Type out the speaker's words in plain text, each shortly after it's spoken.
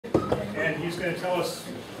he's going to tell us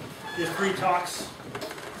his 3 talks,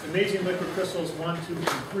 Amazing Liquid Crystals 1, 2, and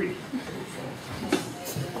 3.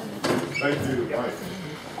 Thank you, Mike.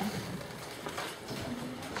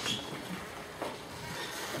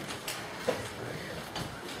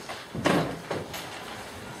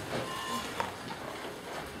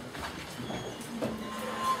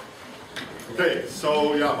 Okay,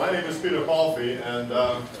 so yeah, my name is Peter Palffy, and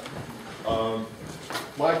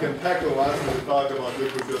Mike and Pekko asked me to talk about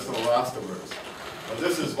liquid crystal elastomers.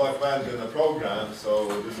 This is what went in the program,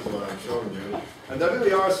 so this is what I'm showing you. And there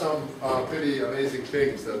really are some pretty amazing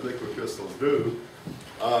things that liquid crystals do.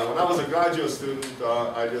 When I was a graduate student,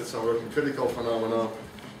 I did some work in critical phenomena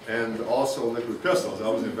and also liquid crystals. I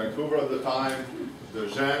was in Vancouver at the time.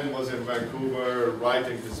 Zhang was in Vancouver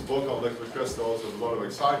writing his book on liquid crystals with a lot of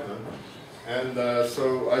excitement. And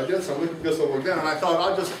so I did some liquid crystal work then, and I thought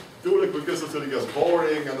I'll just do liquid crystals till it gets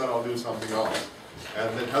boring, and then I'll do something else.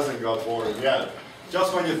 And it hasn't got boring yet.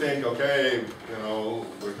 Just when you think, okay, you know,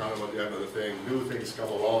 we're kind of at the end of the thing, new things come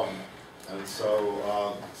along. And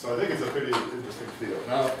so, so I think it's a pretty interesting field.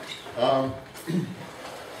 Now,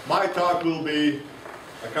 my talk will be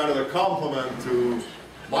a kind of a complement to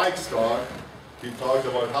Mike's talk. He talked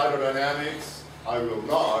about hydrodynamics. I will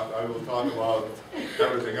not. I will talk about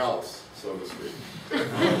everything else, so to speak.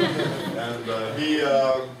 And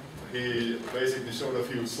he basically showed a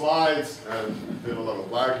few slides and did a lot of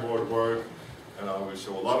blackboard work. And I will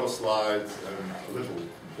show a lot of slides and a little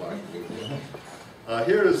blackboard work.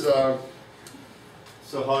 Here is so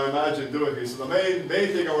how I imagine doing this. So the main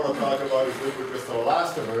thing I want to talk about is liquid crystal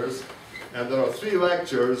elastomers. And there are 3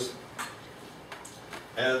 lectures.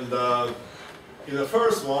 And in the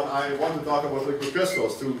first one, I want to talk about liquid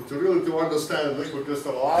crystals. To really understand liquid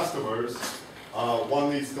crystal elastomers, one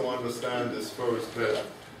needs to understand this first bit,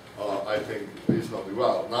 I think, reasonably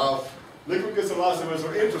well. Now, liquid crystal elastomers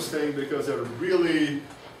are interesting because they're really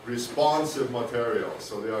responsive materials.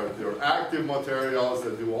 So they're active materials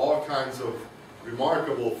that do all kinds of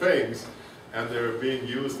remarkable things, and they're being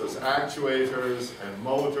used as actuators and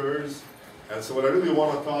motors. And so what I really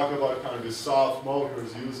want to talk about kind of is soft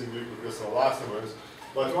motors using liquid crystal elastomers.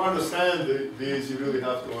 But to understand these, you really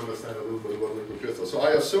have to understand a little bit about liquid crystals. So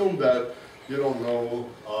I assume that you don't know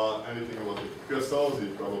anything about liquid crystals. You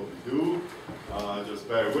probably do. Just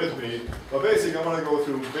bear with me. But basically, I'm going to go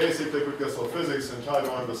through basic liquid crystal physics and try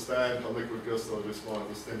to understand how liquid crystals respond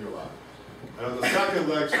to stimuli. And in the second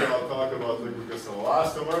lecture, I'll talk about liquid crystal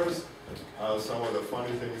elastomers, some of the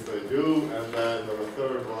funny things they do, and then in the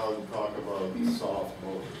third one, I'll talk about soft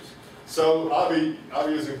motors. So I'll be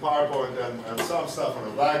using PowerPoint and some stuff on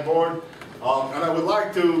the blackboard. And I would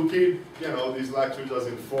like to keep, these lectures as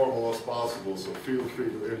informal as possible, so feel free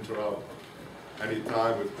to interrupt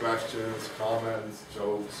anytime with questions, comments,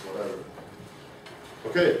 jokes, whatever.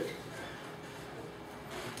 Okay.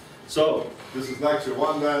 So, this is lecture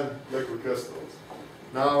 1 then, liquid crystals.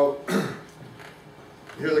 Now,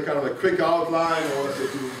 here's a kind of a quick outline. I want to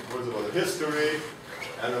say 2 words about the history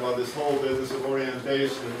and about this whole business of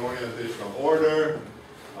orientation and orientation of order,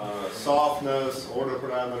 softness, order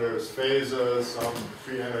parameters, phases, some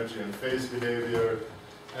free energy and phase behavior,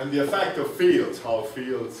 and the effect of fields, how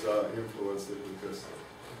fields influence liquid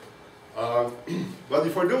crystals. But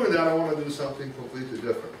before doing that, I want to do something completely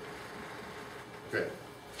different. Okay.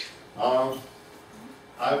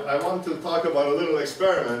 I want to talk about a little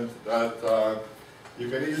experiment that you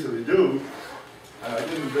can easily do. I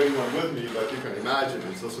didn't bring one with me, but you can imagine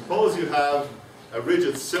it. So suppose you have a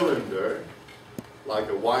rigid cylinder, like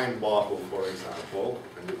a wine bottle, for example,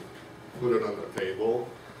 and you put it on the table,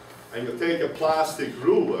 and you take a plastic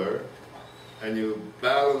ruler, and you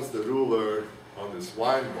balance the ruler on this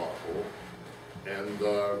wine bottle, and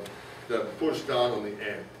then push down on the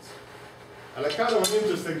ends. And a kind of an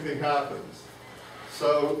interesting thing happens.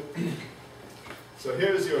 So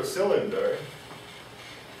here's your cylinder.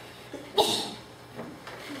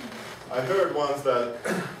 I heard once that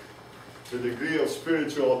the degree of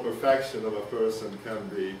spiritual perfection of a person can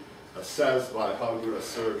be assessed by how good a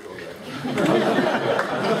circle they have.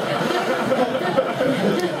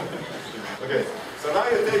 Okay, so now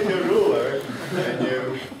you take your ruler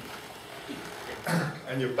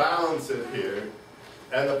and you balance it here.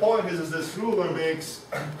 And the point is this ruler makes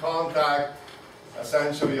contact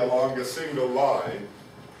essentially along a single line,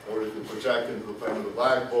 or if you project into the plane of the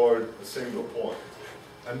blackboard, a single point.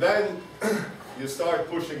 And then you start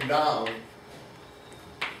pushing down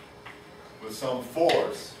with some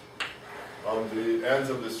force on the ends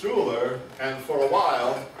of this ruler, and for a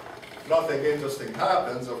while, nothing interesting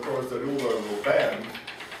happens. Of course, the ruler will bend,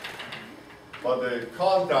 but the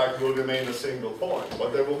contact will remain a single point.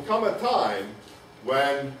 But there will come a time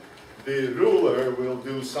when the ruler will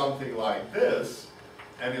do something like this,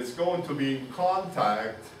 and it's going to be in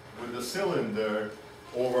contact with the cylinder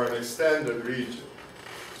over an extended region.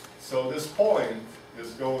 So this point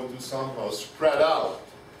is going to somehow spread out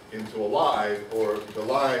into a line, or the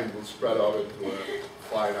line will spread out into a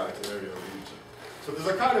finite area region. So there's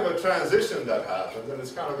a kind of a transition that happens, and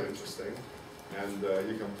it's kind of interesting, and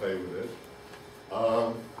you can play with it.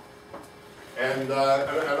 And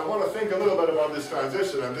I want to think a little bit about this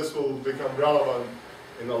transition, and this will become relevant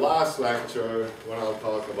in the last lecture when I'll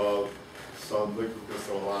talk about some liquid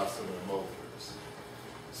crystal elastomer motors.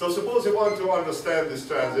 So suppose you want to understand this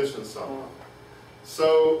transition somehow.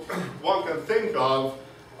 So one can think of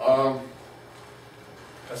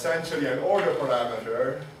essentially an order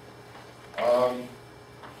parameter,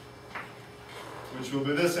 which will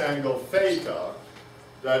be this angle theta,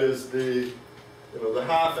 that is the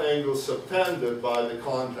half angle subtended by the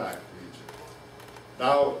contact region.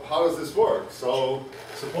 Now, how does this work? So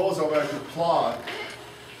suppose I were to plot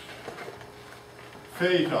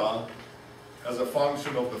theta as a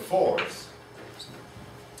function of the force.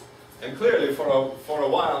 And clearly, for a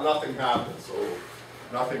while, nothing happens. So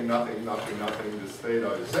nothing, this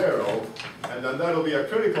theta is 0. And then that'll be a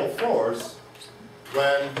critical force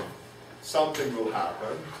when something will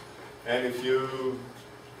happen. And if you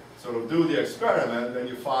sort of do the experiment, then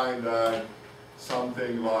you find that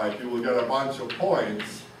something like, you will get a bunch of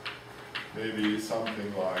points, maybe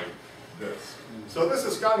something like this. So this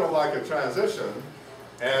is kind of like a transition.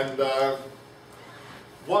 And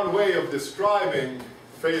one way of describing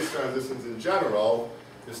phase transitions in general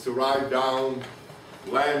is to write down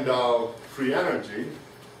Landau free energy.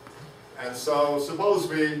 And so suppose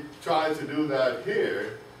we try to do that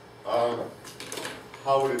here,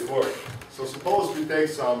 how would it work? So suppose we take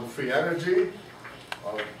some free energy,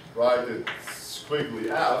 I'll write it squiggly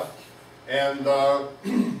f, and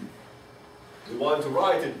we want to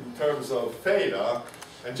write it in terms of theta,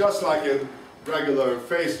 and just like in regular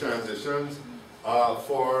phase transitions,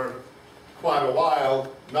 for quite a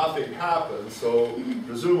while nothing happens, so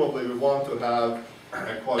presumably we want to have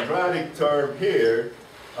a quadratic term here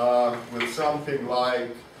with something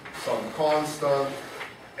like some constant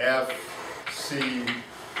f c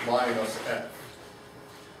minus f.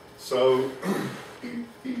 So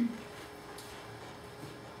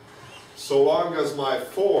long as my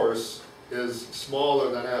force is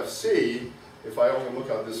smaller than fc, if I only look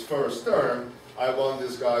at this first term, I want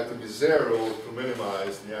this guy to be 0 to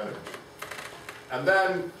minimize the energy. And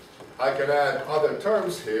then I can add other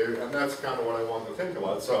terms here, and that's kind of what I want to think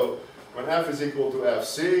about. So when f is equal to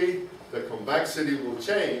fc, the convexity will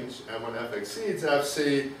change, and when f exceeds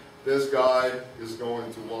fc, this guy is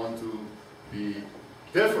going to want to be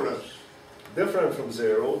different from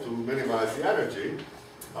 0 to minimize the energy.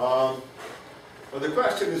 But the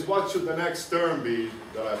question is, what should the next term be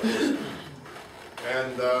that I put in?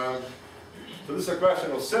 And so this is a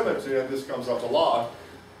question of symmetry, and this comes up a lot,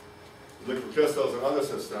 liquid crystals and other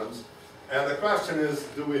systems. And the question is,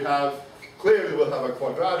 do we have, clearly we'll have a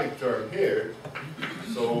quadratic term here.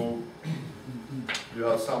 So you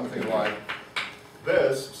have something like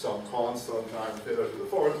this, some constant times theta to the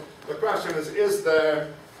fourth. The question is there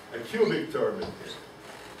a cubic term in here?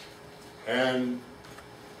 And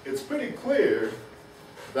it's pretty clear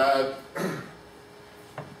that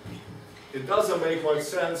it doesn't make much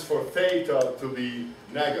sense for theta to be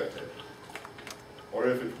negative. Or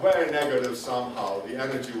if it were negative somehow, the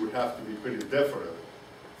energy would have to be pretty different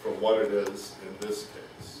from what it is in this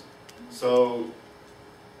case. So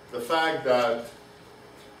the fact that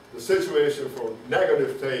the situation for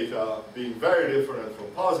negative theta being very different from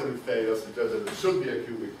positive theta suggests that there should be a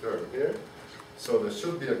cubic term here. So there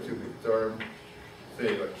should be a cubic term,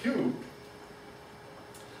 theta cubed.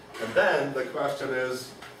 And then the question is,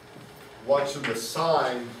 what should the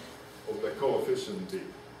sign of the coefficient be?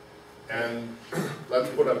 And let's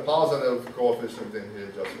put a positive coefficient in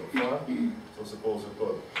here just for fun. So suppose we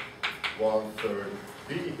put 1/3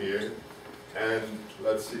 b here, and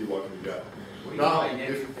let's see what we get. What do you mean by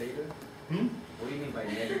negative theta? What do you mean by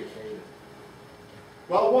negative theta?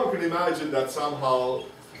 Well, one can imagine that somehow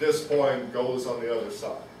this point goes on the other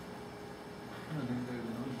side.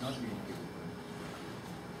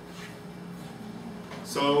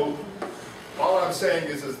 So all I'm saying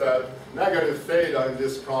is that negative theta in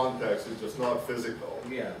this context is just not physical.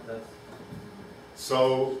 Yeah, that's...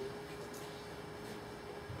 So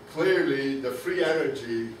clearly the free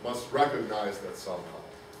energy must recognize that somehow.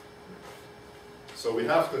 So we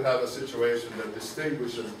have to have a situation that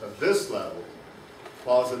distinguishes at this level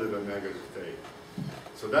positive and negative theta.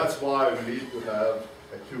 So that's why we need to have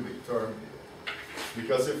a cubic term here.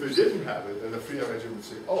 Because if we didn't have it, then the free energy would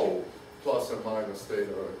say, oh, plus and minus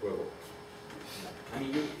theta are equivalent. I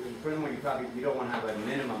mean, furthermore, you don't want to have a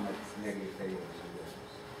minimum of negative theta.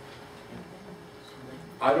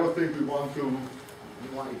 I don't think we want to You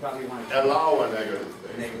probably want to allow a negative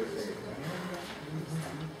theta. negative theta.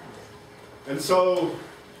 And so,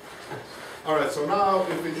 all right, so now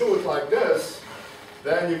if we do it like this,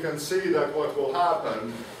 then you can see that what will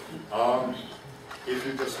happen if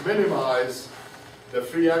you just minimize the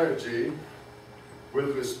free energy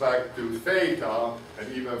with respect to theta,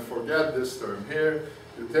 and even forget this term here,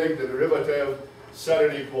 you take the derivative, set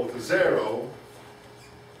it equal to 0,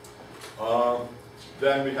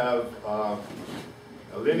 then we have a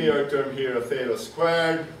linear term here, a theta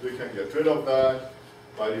squared. We can get rid of that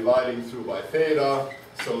by dividing through by theta.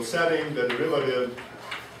 So setting the derivative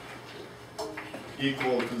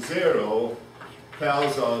equal to 0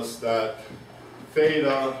 tells us that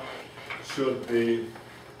theta should be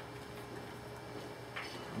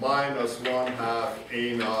minus 1/2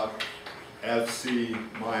 A naught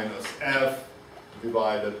Fc minus F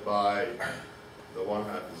divided by, the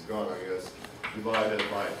 1/2 is gone, I guess, divided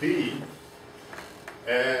by B.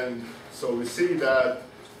 And so we see that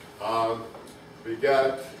we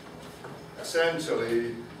get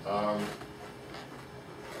essentially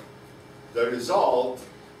the result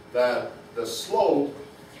that the slope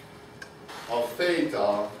of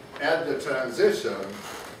theta at the transition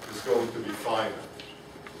is going to be finite.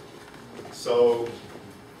 So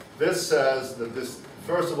this says that this,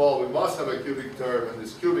 first of all, we must have a cubic term, and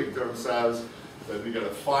this cubic term says that we get a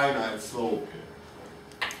finite slope here.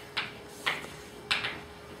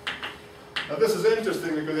 Now this is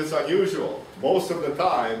interesting because it's unusual. Most of the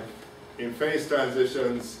time in phase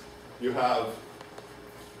transitions you have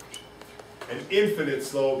an infinite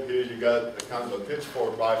slope here. You get a kind of a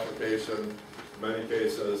pitchfork bifurcation in many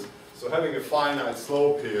cases. So having a finite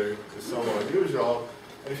slope here is somewhat unusual.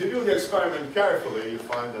 And if you do the experiment carefully, you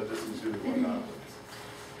find that this is usually what happens.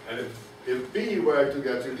 And if B were to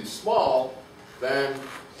get really small, then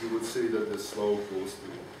you would see that this slope goes to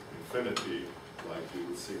infinity, like you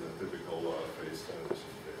would see in a typical phase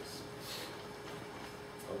transition case.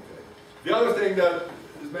 Okay. The other thing that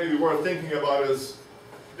is maybe worth thinking about is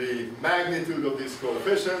the magnitude of these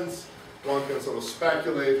coefficients. One can sort of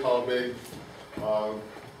speculate how big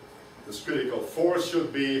this critical force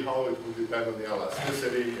should be, how it will depend on the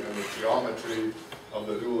elasticity and the geometry of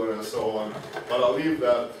the ruler and so on. But I'll leave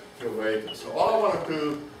that till later. So all I wanted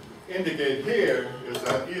to indicate here is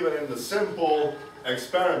that even in the simple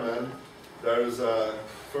experiment, there is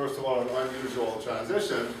first of all an unusual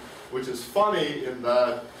transition, which is funny in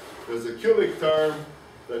that there's a cubic term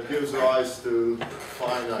that gives rise to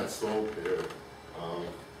finite slope here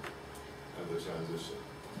and the transition.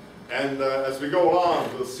 And as we go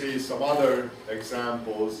along, we'll see some other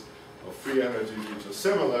examples of free energies which are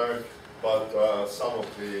similar, but some of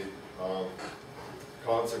the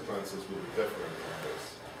consequences will be different from this.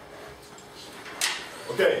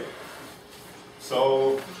 Okay,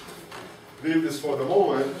 so leave this for the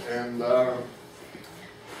moment and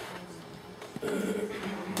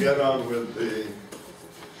get on with the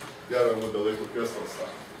liquid crystal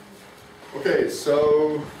stuff. Okay,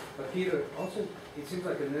 so. But Peter, also, it seems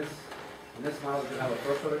like in this model, you have a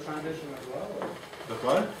first order transition as well? Or? The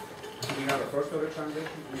what? Do you have a first order transition?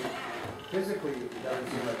 I mean, physically, it doesn't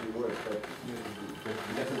seem like you would, but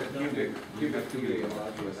cubic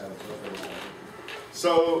allows you to have a first order transition.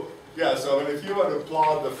 So, yeah, so if you were to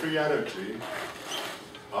plot the free energy,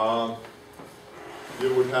 you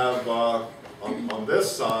would have on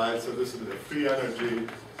this side, so this is the free energy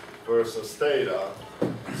versus theta.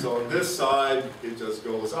 So on this side, it just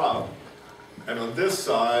goes up. And on this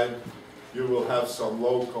side, you will have some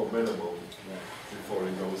local minimum before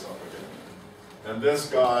it goes up again. And this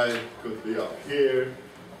guy could be up here,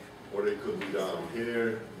 or it could be down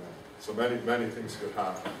here. So many things could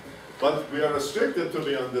happen. But we are restricted to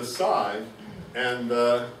be on this side. And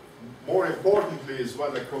more importantly is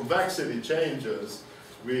when the convexity changes,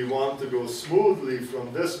 we want to go smoothly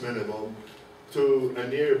from this minimum to a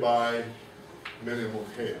nearby minimum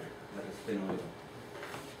here. Like a spinoid.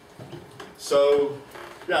 So,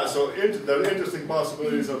 yeah, so there are interesting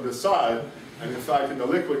possibilities on this side. And in fact, in the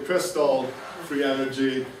liquid crystal free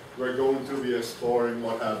energy, we're going to be exploring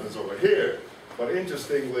what happens over here. But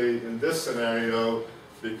interestingly, in this scenario,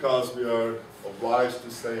 because we are obliged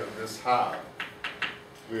to stay on this half,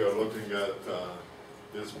 we are looking at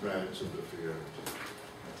this branch of the free energy.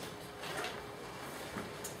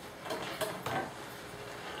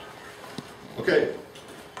 Okay,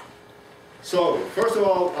 so first of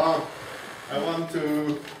all, I want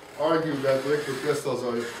to argue that liquid crystals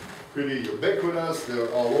are pretty ubiquitous. They're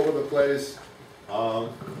all over the place.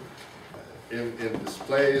 In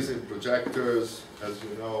displays, in projectors, as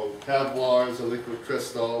you know, Kevlar is a liquid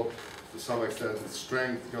crystal. To some extent, its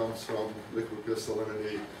strength comes from liquid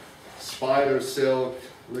crystallinity. Spider silk,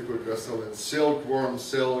 liquid crystalline, silkworm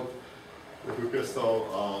silk, liquid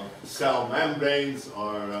crystal cell membranes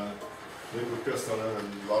are liquid crystalline,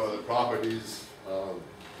 and a lot of the properties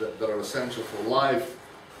that are essential for life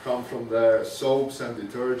come from there. Soaps and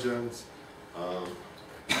detergents,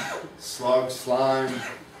 slug slime,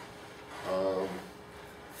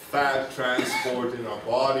 fat transport in our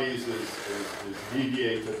bodies is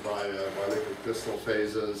mediated by liquid crystal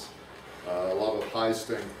phases. A lot of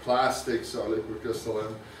high-strength plastics are liquid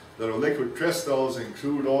crystalline. There are liquid crystals in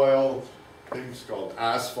crude oil, things called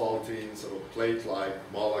asphaltene, sort of plate-like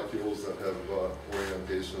molecules that have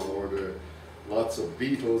orientational order. Lots of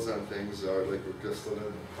beetles and things are liquid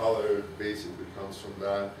crystalline. Color basically comes from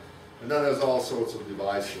that. And then there's all sorts of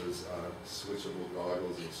devices, switchable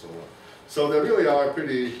goggles and so on. So they really are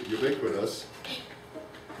pretty ubiquitous.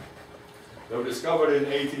 They were discovered in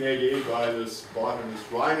 1888 by this botanist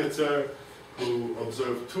Reinitzer, who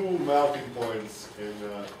observed two melting points in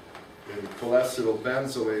cholesterol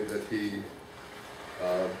benzoate that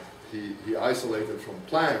he isolated from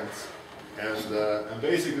plants. And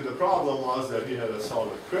basically the problem was that he had a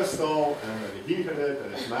solid crystal, and then he heated it,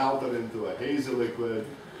 and it melted into a hazy liquid.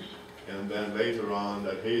 And then later on,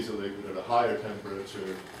 that hazy liquid at a higher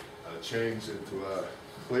temperature changed into a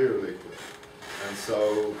clear liquid. And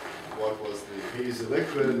so what was the hazy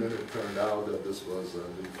liquid? And it turned out that this was a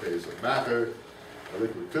new phase of matter, a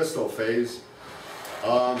liquid crystal phase.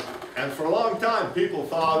 And for a long time, people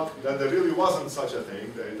thought that there really wasn't such a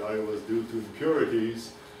thing. They thought it was due to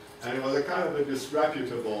impurities. And it was a kind of a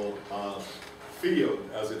disreputable field,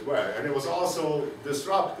 as it were. And it was also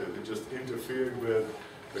disruptive. It just interfered with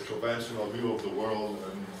the conventional view of the world,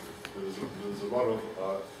 and there was a lot of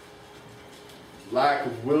lack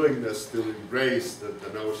of willingness to embrace the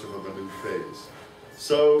notion of a new phase.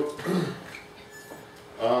 So,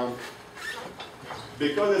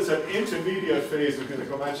 because it's an intermediate phase between a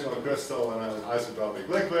conventional crystal and an isotopic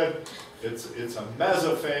liquid, it's a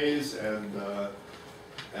mesophase,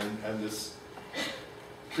 and this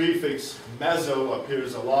prefix meso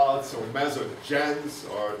appears a lot. So mesogens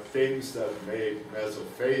are things that make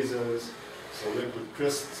mesophases. So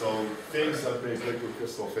things that make liquid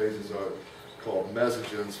crystal phases are called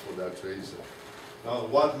mesogens for that reason. Now,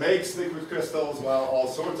 what makes liquid crystals? Well, all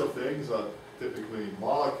sorts of things, typically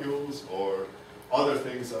molecules or other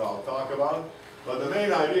things that I'll talk about. But the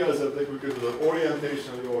main idea is that liquid crystals are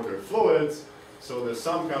orientationally ordered fluids, so there's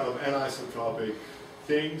some kind of anisotropic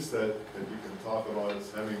things that you can talk about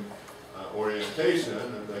as having orientation,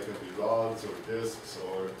 and that can be rods or discs,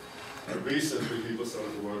 or recently people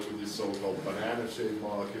started to work with these so-called banana-shaped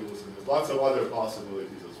molecules, and there's lots of other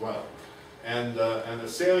possibilities as well. And the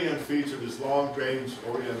salient feature is long-range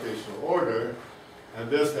orientational order, and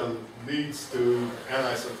this then leads to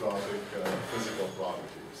anisotropic physical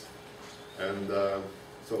properties. And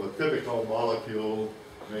so a typical molecule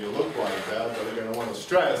may look like that, but again, I want to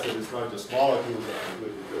stress that it's not just molecules that are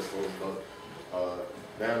liquid crystals, but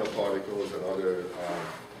nanoparticles and other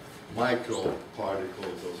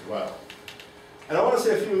microparticles as well. And I want to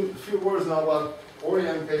say a few words now about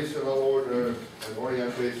orientational order and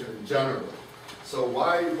orientation in general. So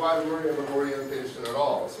why worry about orientation at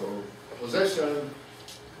all? So position,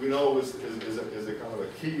 we know, is a kind of a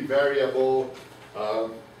key variable.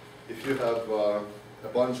 If you have a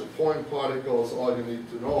bunch of point particles, all you need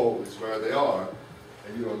to know is where they are,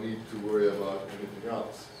 and you don't need to worry about anything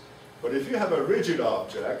else. But if you have a rigid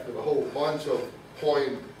object with a whole bunch of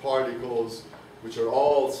point particles, which are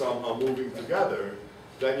all somehow moving together,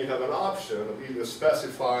 then you have an option of either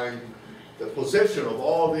specifying the position of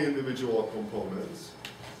all the individual components,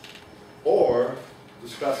 or to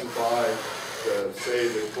specify, say,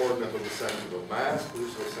 the coordinate of the center of mass,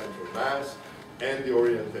 crucial center of mass, and the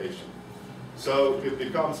orientation. So it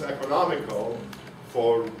becomes economical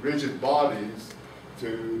for rigid bodies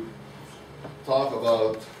to talk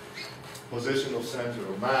about position of center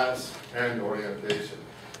of mass and orientation.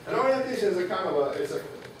 And orientation is a kind of it's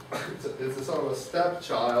a sort of a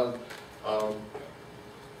stepchild.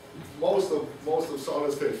 Most of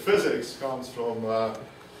solid state physics comes from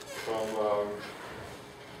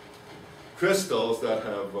crystals that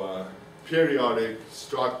have periodic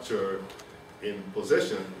structure in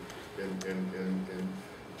position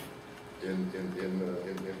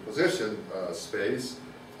in position space,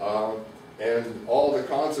 and all the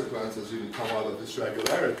consequences really come out of this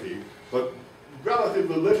regularity. But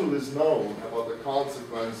relatively little is known about the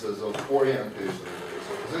consequences of orientation.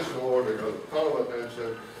 So positional order got a ton of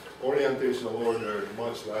attention, orientational order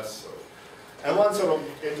much less so. And one sort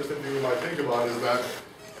of interesting thing you might think about is that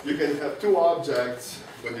you can have two objects,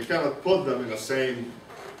 but you cannot put them in the same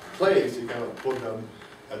place, you cannot put them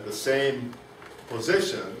at the same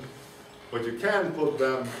position, but you can put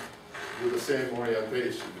them with the same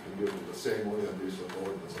orientation. You can give them the same orientation of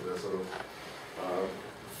ordinate. So they're sort of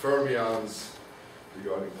fermions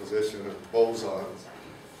regarding position and bosons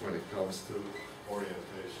when it comes to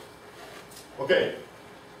orientation. Okay.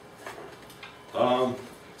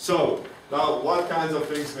 So now, what kinds of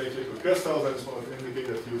things make liquid crystals? I just want to indicate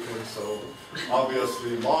a few things. So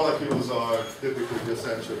obviously, molecules are typically the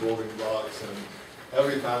essential building blocks, and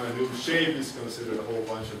every time a new shape is considered, a whole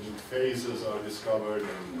bunch of new phases are discovered,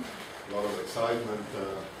 and a lot of excitement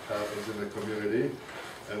happens in the community.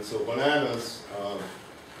 And so bananas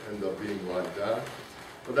end up being like that.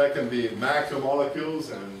 But that can be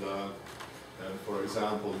macromolecules, and for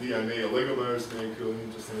example, DNA oligomers make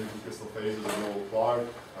interesting liquid crystal phases. And Noel Clark,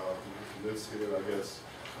 who lives here, I guess,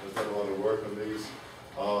 has done a lot of work on these.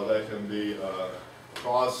 That can be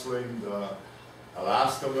cross-linked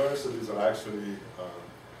elastomers, so these are actually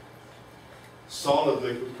solid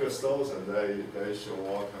liquid crystals, and they show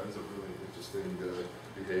all kinds of really interesting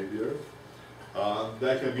behavior.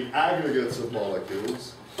 There can be aggregates of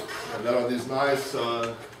molecules, and there are these nice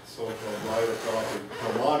so-called lightrotropic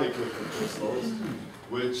harmonic liquid crystals,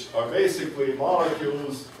 which are basically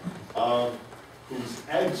molecules whose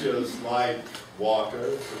edges like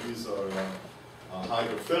water, so these are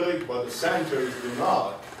hydrophilic, but the centers do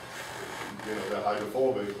not. You know, they're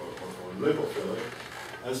hydrophobic or lipophilic.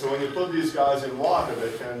 And so when you put these guys in water,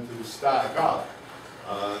 they tend to stack up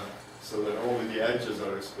so that only the edges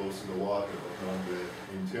are exposed to the water, but not the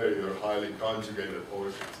interior, highly conjugated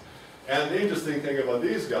portions. And the interesting thing about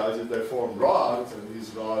these guys is they form rods, and these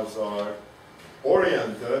rods are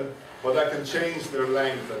oriented, but they can change their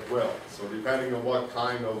length at will. So depending on what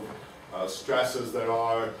kind of stresses there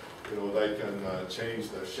are, you know, they can change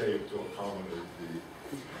their shape to accommodate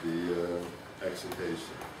the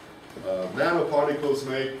excitation. Nanoparticles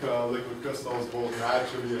make liquid crystals, both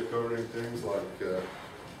naturally occurring things like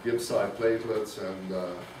Gibbsite platelets and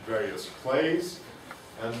various clays.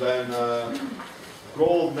 And then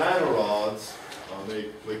gold nanorods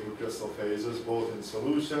make liquid crystal phases, both in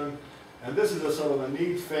solution. And this is a sort of a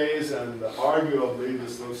neat phase, and arguably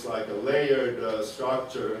this looks like a layered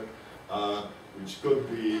structure, which could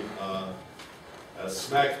be a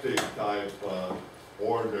smectic type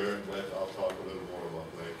order that I'll talk a little more about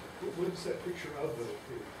later. What is that picture of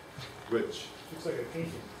though? Which? Looks like a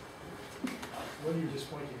painting. What are you just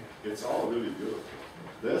pointing at? It's all really good.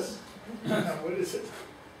 This? What is it?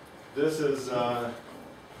 This is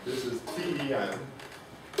TEN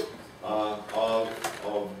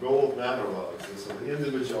of gold nanorods. And so the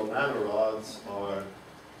individual nanorods are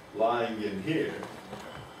lying in here.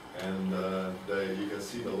 And you can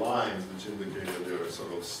see the lines which indicate that they're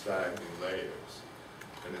sort of stacked in layers.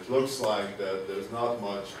 And it looks like that there's not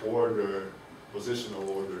much order, positional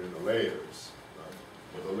order in the layers. Right?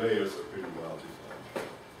 But the layers are pretty well defined.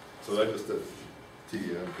 So that's just a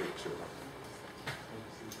TEM picture.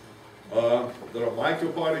 There are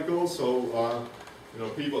microparticles, so you know,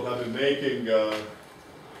 people have been making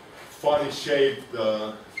funny shaped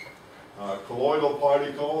colloidal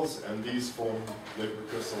particles, and these form liquid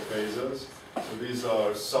crystal phases. So these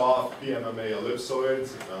are soft PMMA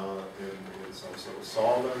ellipsoids in some sort of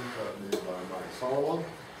solvent made by Mike Solomon.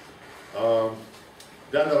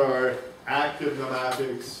 Then there are active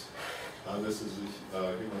nematics. This is a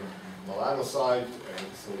human melanocyte,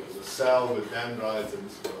 and so it's a cell with dendrites, and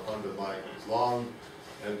it's about 100 microns long.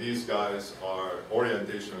 And these guys are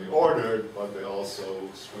orientationally ordered, but they also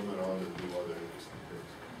swim around and do other interesting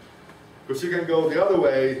things. Because you can go the other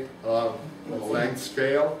way on a length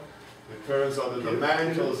scale. It turns out that the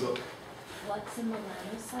mantles of... What's a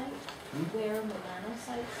melanocyte? Where are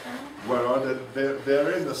melanocytes found? Where are they?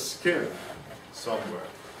 They're in the skin somewhere.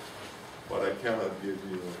 But I cannot give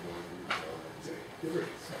you more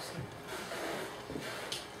detail.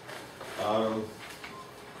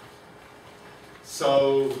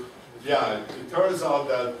 So, yeah, it turns out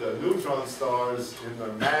that the neutron stars in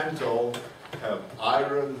their mantle have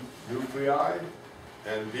iron nuclei,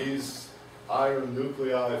 and these iron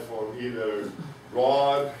nuclei form either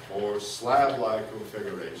rod or slab-like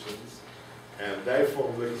configurations, and they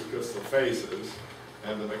form liquid crystal phases.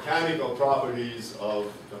 And the mechanical properties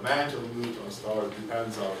of the mantle neutron stars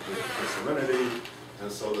depends on the crystallinity,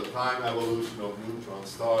 and so the time evolution of neutron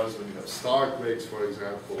stars, when you have star quakes, for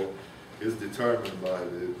example, is determined by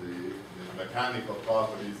the mechanical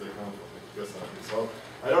properties that come from the crystalline. So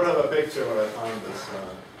I don't have a picture, but I found this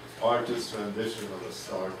artist's rendition of the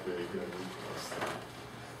Stark Big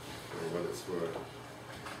for what it's worth.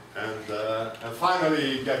 And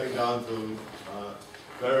finally, getting down to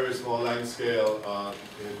very small length scale,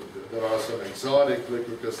 there are some exotic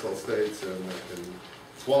liquid crystal states in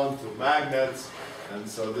quantum magnets. And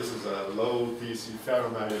so this is a low TC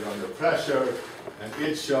ferromagnet under pressure, and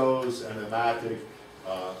it shows a pneumatic,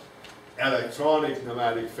 electronic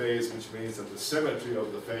pneumatic phase, which means that the symmetry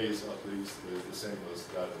of the phase at least is the same as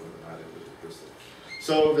that of a pneumatic liquid crystal.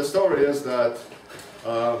 So the story is that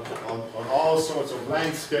on all sorts of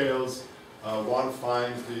length scales, one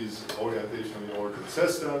finds these orientationally ordered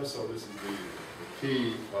systems. So this is the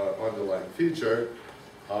key underlying feature.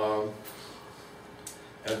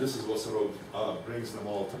 And this is what sort of brings them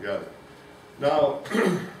all together. Now,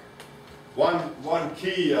 one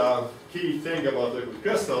key thing about liquid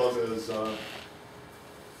crystals is that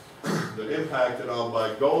impacted on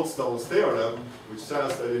by Goldstone's theorem, which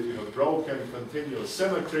says that if you have broken continuous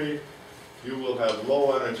symmetry, you will have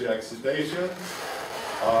low energy excitations.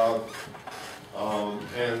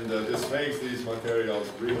 This makes these materials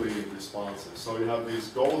really responsive. So you have these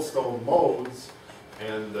Goldstone modes,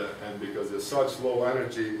 and because there's such low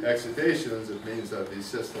energy excitations, it means that these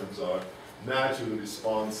systems are naturally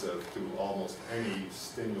responsive to almost any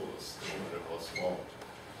stimulus, no matter how small.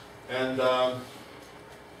 And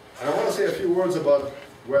I want to say a few words about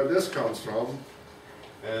where this comes from.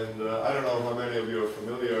 And I don't know how many of you are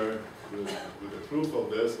familiar with the proof of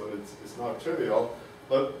this, but it's not trivial.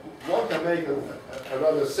 But one can make a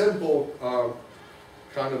rather simple,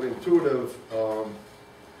 kind of intuitive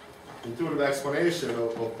explanation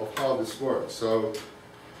of how this works. So,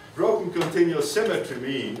 broken continuous symmetry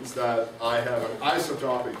means that I have an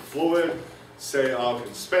isotropic fluid, say out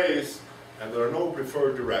in space, and there are no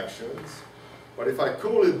preferred directions. But if I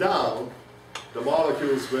cool it down, the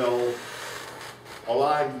molecules will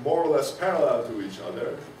align more or less parallel to each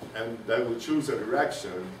other, and they will choose a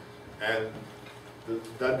direction, and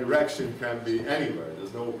that direction can be anywhere.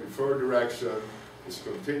 There's no preferred direction. It's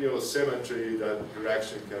continuous symmetry. That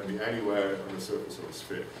direction can be anywhere on the surface of a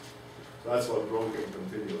sphere. So that's what broken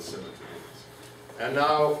continuous symmetry is. And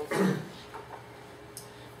now,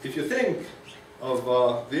 if you think of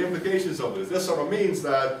the implications of this, this sort of means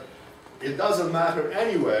that it doesn't matter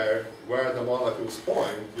anywhere where the molecules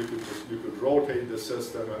point. You could rotate the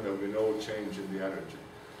system and there will be no change in the energy.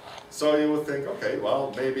 So you would think, okay,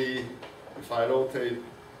 well, maybe if I rotate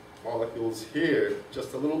molecules here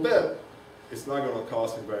just a little bit, it's not going to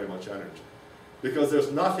cost me very much energy. Because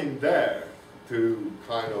there's nothing there to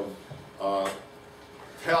kind of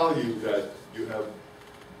tell you that you have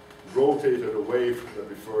rotated away from the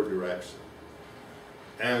preferred direction.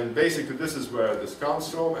 And basically this is where this comes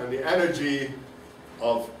from, and the energy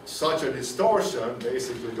of such a distortion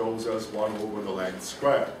basically goes as 1 over the length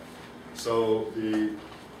squared. So the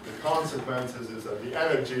consequences is that the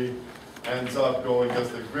energy ends up going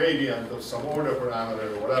as the gradient of some order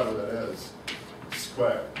parameter, or whatever that is,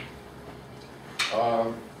 squared.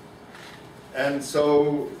 And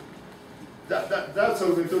so that's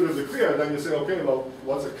sort of intuitively clear. Then you say, okay, well,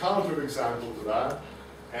 what's a counterexample to that?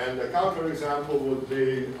 And the counterexample would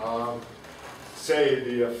be, say,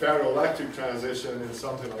 the ferroelectric transition in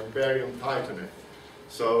something like barium titanate.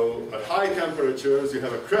 So at high temperatures, you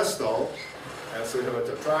have a crystal, and so you have a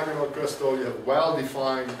tetragonal crystal, you have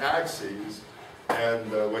well-defined axes,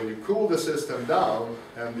 and when you cool the system down,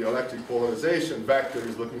 and the electric polarization vector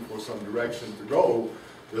is looking for some direction to go,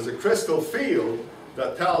 there's a crystal field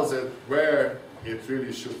that tells it where it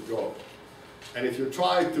really should go. And if you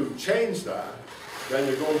try to change that, then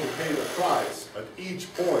you're going to pay the price at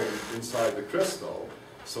each point inside the crystal.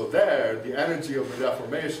 So there, the energy of the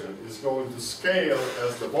deformation is going to scale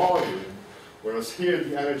as the volume, whereas here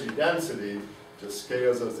the energy density just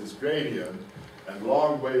scales as this gradient, and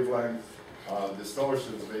long wavelength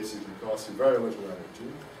distortions basically cost you very little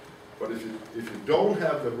energy. But if you don't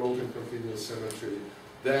have the broken continuous symmetry,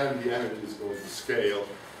 then the energy is going to scale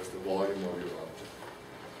as the volume of your object.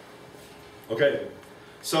 Okay,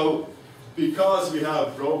 so because we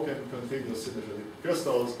have broken continuous symmetry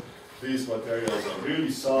crystals, these materials are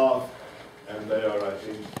really soft, and they are, I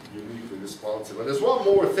think, uniquely responsive. And there's one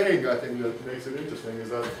more thing, I think, that makes it interesting, is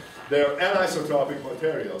that they are anisotropic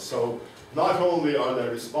materials. So not only are they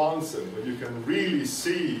responsive, but you can really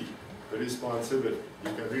see the responsivity.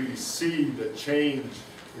 You can really see the change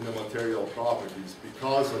in the material properties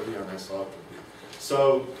because of the anisotropy.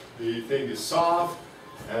 So the thing is soft,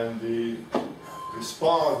 and the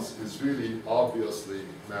response is really obviously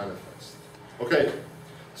manifest. Okay,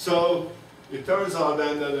 so it turns out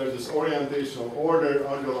then that there's this orientational order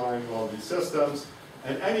underlying all these systems,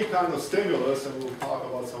 and any kind of stimulus, and we'll talk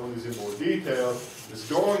about some of these in more detail, is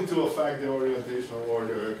going to affect the orientational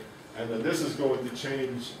order, and then this is going to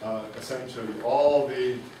change essentially all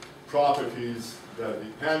the properties that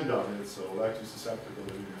depend on it, so electric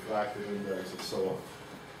susceptibility, refractive index, and so on.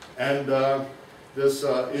 And this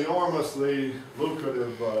enormously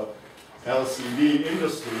lucrative LCD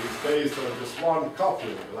industry is based on just one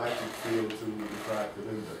coupling, electric field to refractive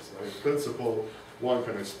index. Now, in principle, one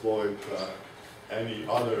can exploit any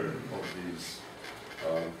other of these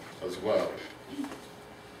as well.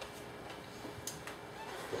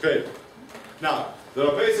 Okay, now, there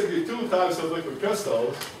are basically two types of liquid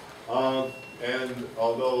crystals, and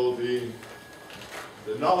although the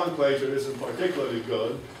nomenclature isn't particularly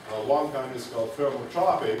good, one kind is called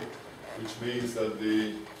thermotropic, which means that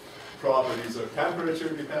the properties are temperature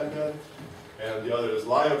dependent, and the other is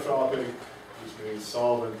lyotropic, which means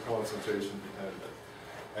solvent concentration dependent.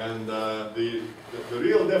 And the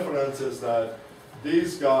real difference is that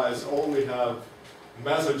these guys only have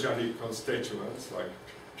mesogenic constituents, like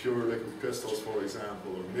pure liquid crystals, for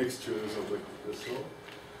example, or mixtures of liquid crystal,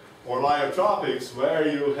 or lyotropics, where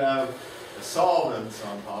you have a solvent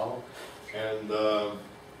somehow, and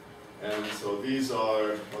so these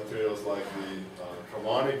are materials like the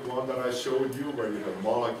harmonic one that I showed you, where you have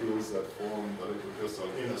molecules that form the liquid crystal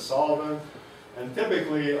in a solvent. And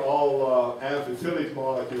typically all amphiphilic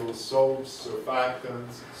molecules, soaps,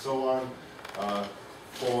 surfactants, so on,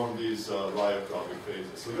 form these lyotropic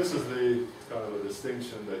phases. So this is the kind of a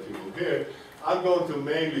distinction that you will hear. I'm going to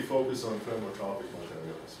mainly focus on thermotropic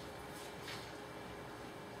materials.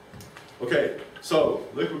 Okay, so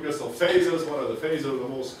liquid crystal phases. One of the phases, the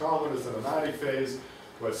most common, is the nematic phase,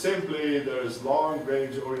 where simply there's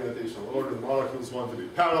long-range orientational order. The molecules want to be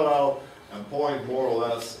parallel and point more or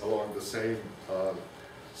less along the same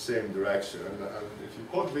direction. And if you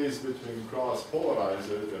put these between cross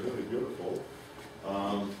polarizers, they're really beautiful.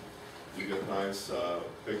 You get nice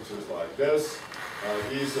pictures like this.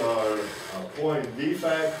 These are point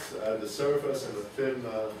defects at the surface and a thin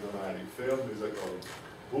nematic film. These are called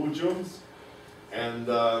bujums. And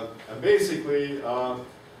basically,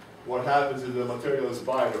 what happens is the material is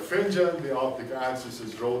birefringent, the optic axis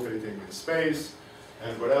is rotating in space,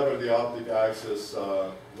 and wherever the optic axis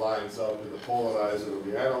lines up with the polarizer or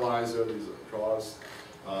the analyzer, these are crossed,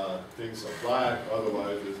 things are black,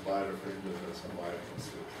 otherwise it's birefringent and some white.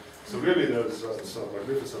 So really there's some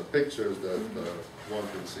magnificent pictures that one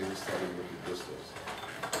can see studying liquid crystals.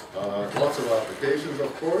 Lots of applications,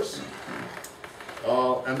 of course.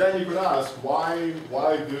 And then you could ask, why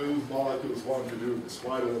do molecules want to do this?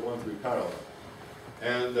 Why do they want to be parallel?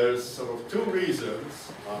 And there's sort of two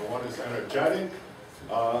reasons. One is energetic,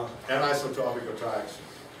 anisotropic attraction.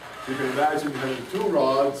 You can imagine having two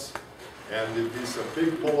rods, and if these are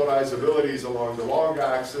big polarizabilities along the long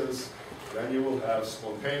axis, then you will have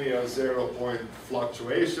spontaneous zero-point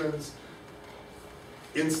fluctuations,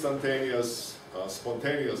 instantaneous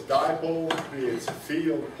spontaneous dipole creates a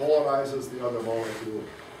field, polarizes the other molecule.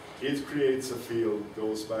 It creates a field,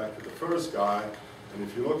 goes back to the first guy, and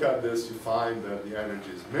if you look at this, you find that the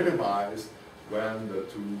energy is minimized when the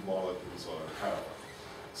two molecules are parallel.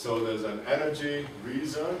 So there's an energy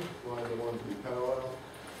reason why they want to be parallel,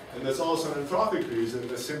 and there's also an entropic reason.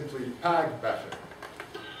 They simply pack better.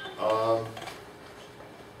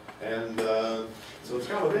 So it's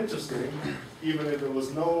kind of interesting, even if there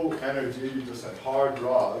was no energy, you just had hard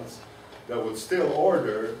rods that would still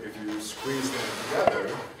order if you squeeze them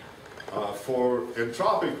together for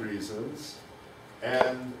entropic reasons.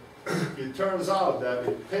 And it turns out that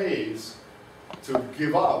it pays to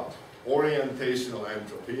give up orientational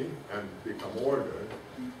entropy and become order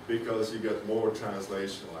because you get more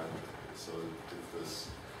translational entropy. So if this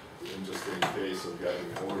interesting case of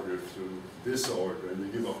getting order through disorder, and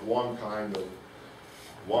you give up one kind of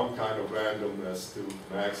randomness to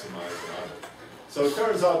maximize another. So it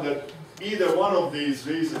turns out that either one of these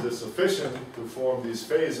reasons is sufficient to form these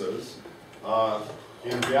phases.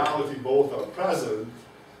 In reality, both are present.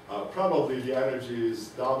 Probably the energy is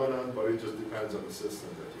dominant, but it just depends on the system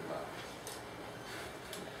that you have.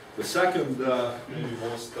 The second, maybe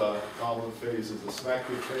most common phase is the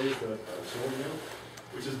smectic phase that I've shown you,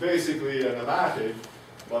 which is basically a nematic,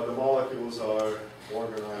 but the molecules are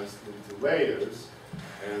organized into layers.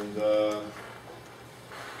 And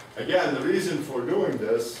again, the reason for doing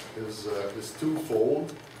this is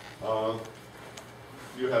twofold.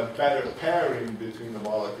 You have better pairing between the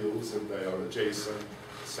molecules if they are adjacent.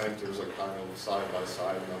 Centers are kind of side by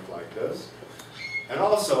side, not like this. And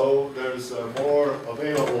also, there's more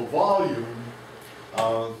available volume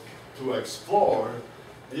to to explore.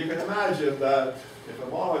 And you can imagine that if a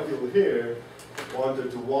molecule here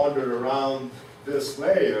wanted to wander around this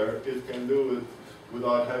layer, it can do it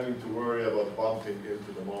without having to worry about bumping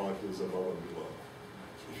into the molecules above and below.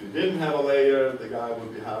 If you didn't have a layer, the guy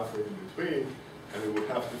would be halfway in between, and it would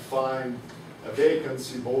have to find a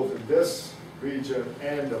vacancy both in this region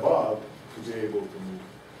and above to be able to move.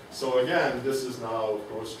 So again, this is now, of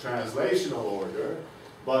course, translational order,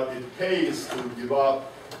 but it pays to give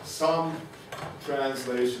up some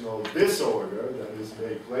translational disorder, that is,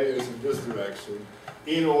 make layers in this direction,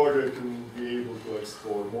 in order to be able to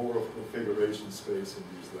explore more of configuration space in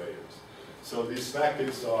these layers. So these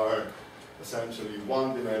sphexics are essentially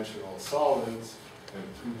one-dimensional solids and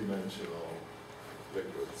two-dimensional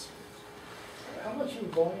liquids. How much in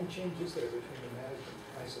volume change is there between the matic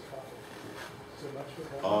and isotopic? Is there much for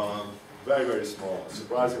that? Very, very small,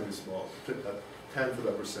 surprisingly small, a tenth of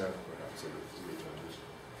a percent perhaps of the transition.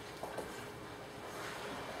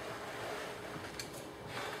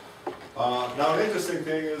 Now, an interesting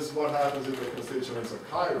thing is what happens if the constituents are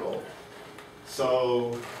chiral.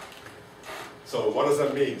 So what does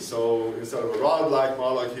that mean? So instead of a rod-like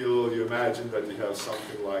molecule, you imagine that you have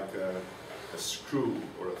something like a screw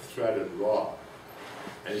or a threaded rod.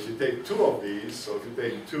 And if you take two of these, so if you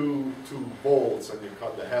take two bolts and you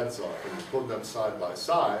cut the heads off and you put them side by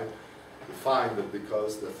side, you find that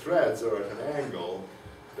because the threads are at an angle,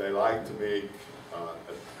 they like to make a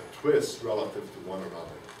twist relative to one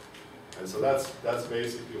another. And so that's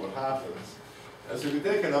basically what happens. And so if you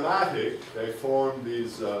take an amatic, they form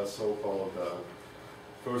these so-called,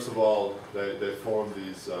 first of all, they form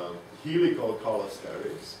these helical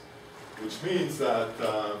cholesterics, which means that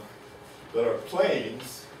there are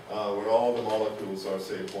planes where all the molecules are,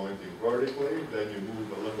 say, pointing vertically. Then you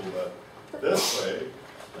move a little bit this way.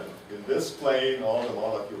 And in this plane, all the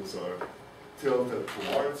molecules are tilted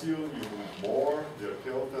towards you. You move more, they're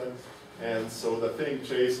tilted. And so the thing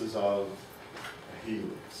chases out a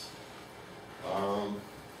helix.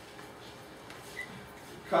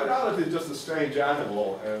 Chirality is just a strange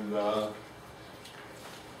animal, and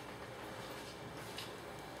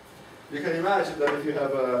you can imagine that if you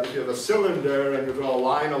have a cylinder and you draw a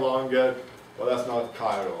line along it, well, that's not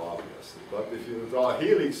chiral, obviously. But if you draw a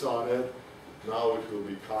helix on it, now it will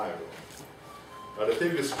be chiral. Now the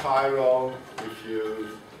thing is chiral if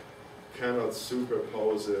you cannot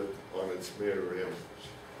superpose it on its mirror image.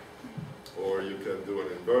 Or you can do an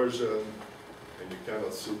inversion, and you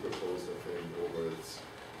cannot superpose the thing over its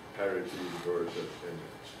parity inverted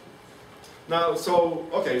image. Now, so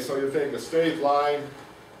you take a straight line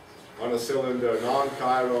on a cylinder,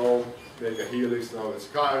 non-chiral, make a helix, now it's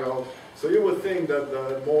chiral. So you would think that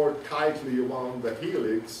the more tightly you wound the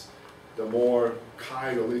helix, the more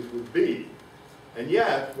chiral it would be. And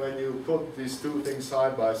yet, when you put these two things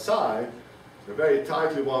side by side, the very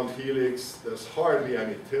tightly wound helix, there's hardly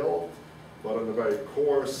any tilt, but on a very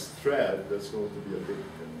coarse thread, there's going to be a big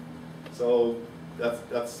tilt. So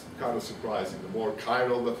that's kind of surprising. The more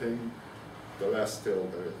chiral the thing, the less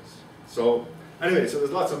tilt there is. So anyway, so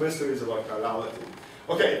there's lots of mysteries about chirality.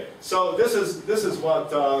 Okay, so this is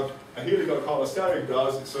what a helical cholesteric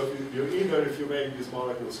does. So if you make these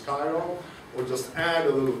molecules chiral, or just add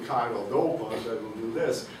a little chiral dopant that will do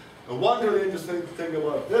this. And one really interesting thing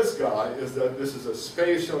about this guy is that this is a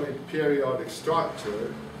spatially periodic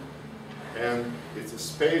structure, and it's a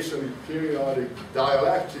spatially periodic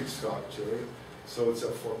dielectric structure. So it's a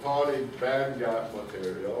photonic bandgap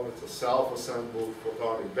material. It's a self-assembled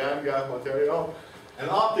photonic bandgap material. And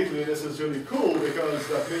optically, this is really cool because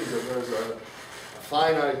that means that there's a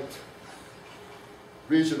finite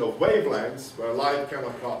region of wavelengths where light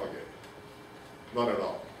cannot propagate. Not at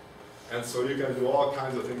all. And so you can do all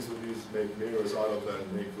kinds of things with these, make mirrors out of them,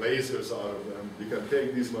 make lasers out of them. You can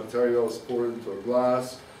take these materials, pour it into a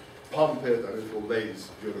glass, pump it, and it will laze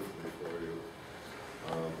beautifully for you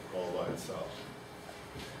all by itself.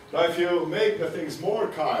 Now if you make the things more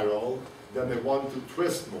chiral, then they want to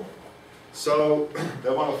twist more. So they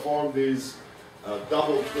want to form these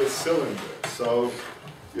double twist cylinders. So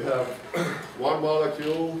you have one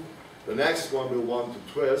molecule, the next one will want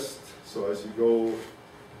to twist. So as you go,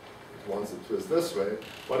 it wants to twist this way.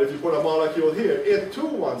 But if you put a molecule here, it too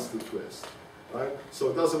wants to twist. Right? So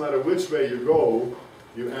it doesn't matter which way you go,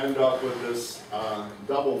 you end up with this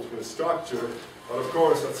double twist structure. But of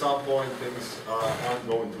course, at some point, things aren't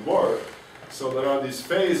going to work. So there are these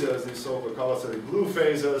phases, these so-called cholesteric blue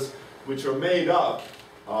phases, which are made up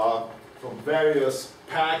from various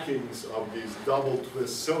packings of these double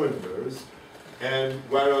twist cylinders. And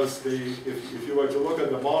whereas if you were to look at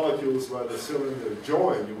the molecules where the cylinders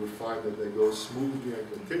join, you would find that they go smoothly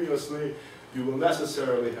and continuously. you will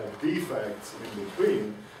necessarily have defects in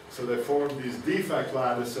between. So they form these defect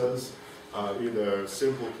lattices, either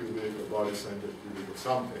simple cubic or body-centered cubic or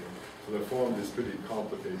something. So they form these pretty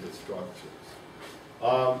complicated structures.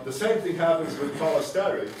 The same thing happens with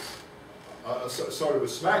cholesterics, with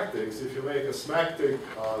smectics. If you make a smectic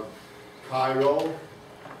chiral,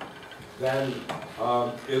 then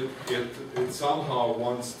it somehow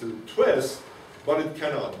wants to twist, but it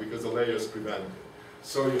cannot because the layers prevent it.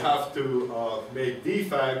 So you have to make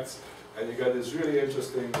defects, and you get this really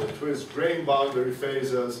interesting twist grain boundary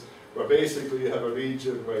phases, where basically you have a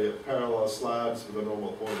region where you have parallel slabs with a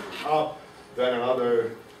normal point up, then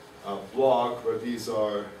another block where these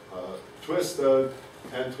are twisted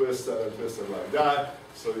and twisted and twisted like that.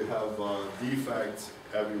 So you have defects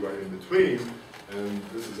everywhere in between, and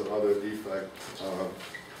this is another defect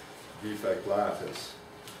lattice.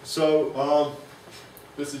 So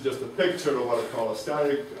this is just a picture of what a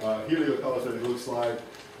cholesteric, heliocholesteric looks like.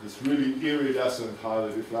 This really iridescent,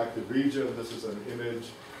 highly reflective region. This is an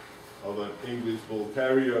image of an English bull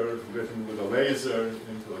terrier written with a laser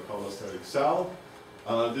into a cholesteric cell.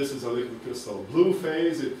 This is a liquid crystal blue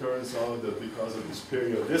phase. It turns out that because of this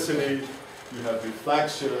periodicity, you have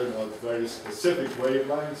reflection of very specific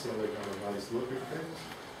wavelengths, so they're kind of nice looking things.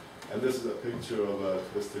 And this is a picture of a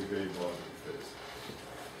twisted grain boundary phase.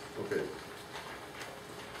 Okay.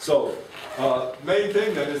 So, main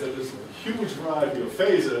thing then is that there's a huge variety of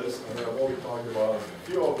phases, and I've only talked about a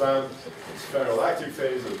few of them. It's ferroelectric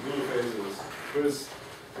phases, blue phases, twist,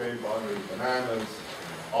 grain boundary, bananas,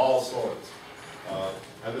 all sorts.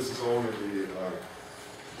 And this is only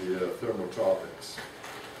the thermotropics.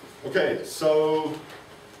 Okay, so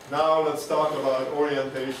now let's talk about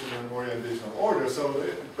orientation and orientational order. So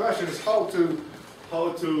the question is how to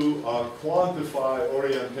quantify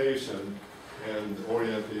orientation and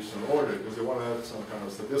orientational order, because you want to have some kind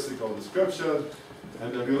of statistical description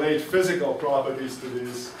and then relate physical properties to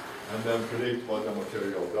this and then predict what the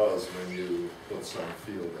material does when you put some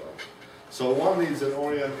field up. So one needs an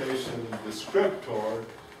orientation descriptor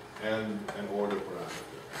and an order parameter.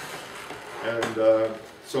 And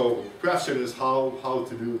so question is how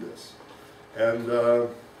to do this. And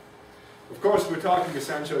of course we're talking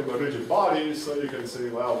essentially about rigid bodies, so you can say,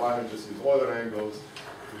 well, why not just use Euler angles?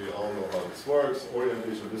 We all know how this works.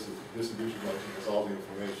 Orientation, distribution function is all the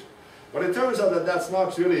information. But it turns out that that's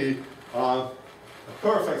not really a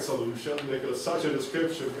perfect solution, because such a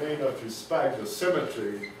description may not respect the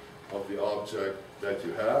symmetry of the object that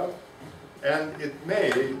you have, and it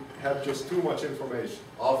may have just too much information.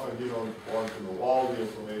 Often you don't want to know all the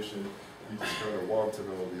information, you just kind of want to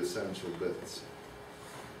know the essential bits.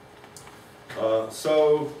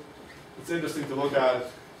 So it's interesting to look at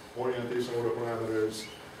orientation order parameters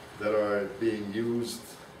that are being used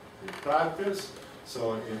in practice.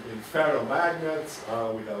 So in ferromagnets,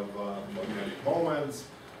 we have magnetic moments,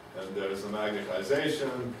 and there's a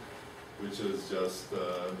magnetization, which is just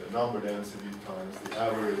the number density times the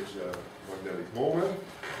average magnetic moment.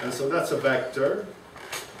 And so that's a vector.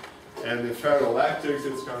 And in ferroelectrics,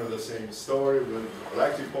 it's kind of the same story with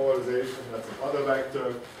electric polarization, that's another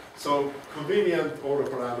vector. So convenient order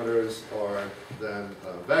parameters are then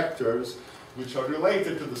vectors, which are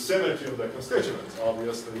related to the symmetry of the constituents.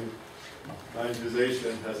 Obviously,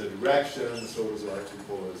 magnetization has a direction, so does electric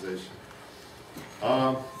polarization.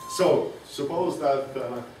 So suppose that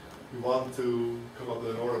we want to come up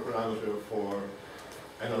with an order parameter for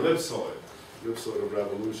an ellipsoid of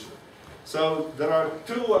revolution. So there are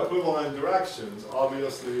two equivalent directions.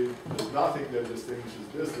 Obviously, there's nothing that distinguishes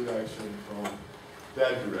this direction from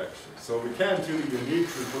that direction. So we can't really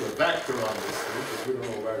uniquely put a vector on this thing because we don't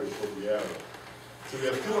know where to put the arrow. So we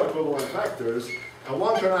have two equivalent vectors, and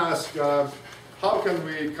one can ask, how can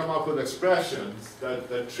we come up with expressions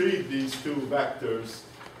that treat these two vectors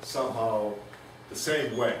somehow the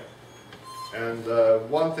same way? And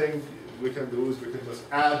one thing we can do is we can just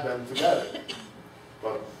add them together.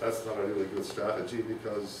 But that's not a really good strategy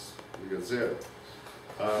because you get zero.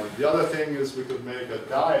 The other thing is we could make a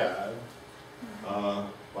dyad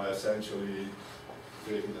by essentially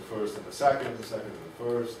taking the first and the second and the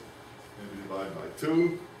first, maybe divide by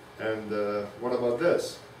 2. And what about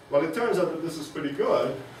this? Well, it turns out that this is pretty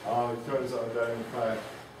good. It turns out that, in fact,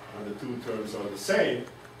 the two terms are the same.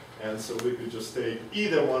 And so we could just take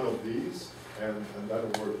either one of these, and that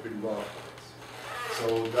would work pretty well for us.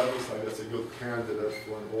 So that looks like that's a good candidate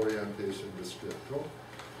for an orientation descriptor.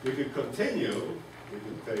 We could continue. We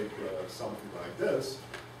could take something like this.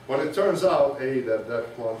 But it turns out, that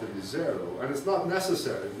quantity is 0. And it's not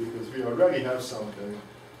necessary, because we already have something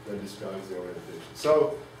that describes the orientation.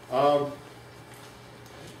 So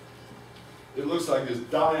it looks like this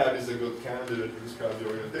dyad is a good candidate to describe the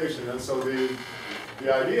orientation. And so the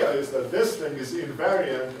idea is that this thing is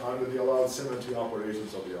invariant under the allowed symmetry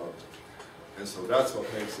operations of the object. And so that's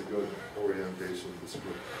what makes a good orientation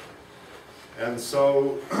descriptor. And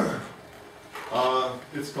so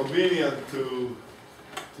it's convenient to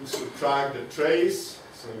subtract the trace.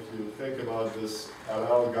 So if you think about this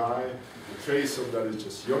LL guy, the trace of that is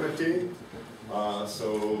just unity.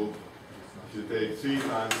 So if you take 3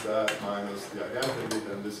 times that minus the identity,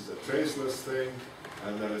 then this is a traceless thing.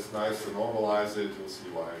 And then it's nice to normalize it. You'll see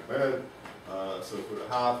why in a minute. So put a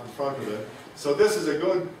half in front of it. So this is a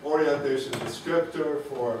good orientation descriptor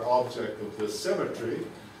for an object of this symmetry.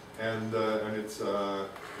 And it's a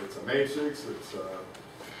matrix. It's a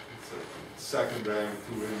second rank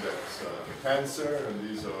 2-index tensor, and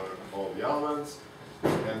these are all the elements.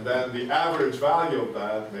 And then the average value of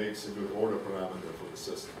that makes a good order parameter for the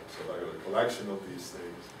system. So I got a collection of these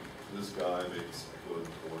things. This guy makes a good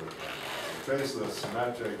order parameter. Traceless,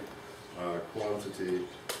 symmetric quantity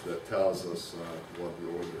that tells us what the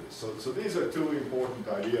order is. So these are 2 important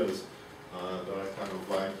ideas that I kind of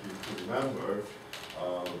like you to remember,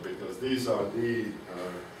 because these are the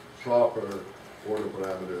proper order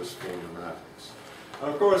parameters for mathematics. And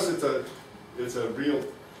of course, it's a real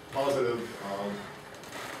positive,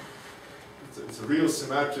 it's a real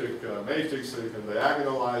symmetric matrix, so you can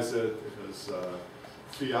diagonalize it. It has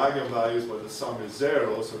 3 eigenvalues, but the sum is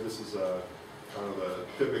 0, so this is a kind of a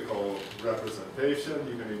typical representation.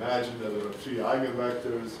 You can imagine that there are 3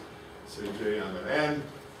 eigenvectors, say j, m, and n,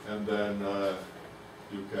 and then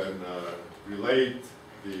you can relate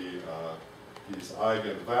these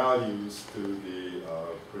eigenvalues to the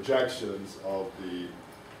projections of the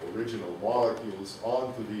original molecules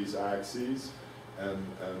onto these axes, and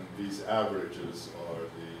these averages are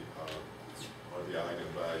the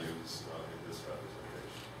eigenvalues in this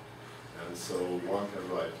representation. And so one can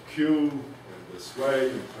write Q in this way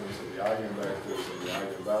in terms of the eigenvectors and the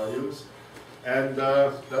eigenvalues. And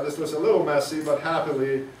that is just a little messy, but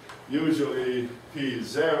happily, usually P is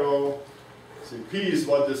 0. See, P is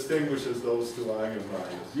what distinguishes those 2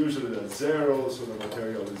 eigenvalues. Usually that's 0, so the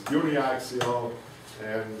material is uniaxial,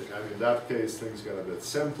 and in that case things get a bit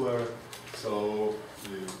simpler. So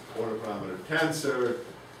the order parameter tensor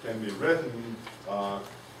can be written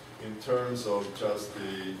in terms of just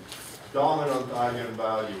the dominant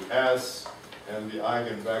eigenvalue S and the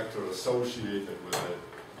eigenvector associated with it,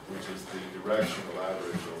 which is the directional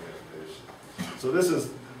average orientation. So this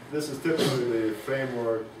is typically the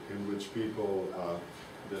framework in which people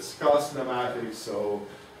discuss mathematics. So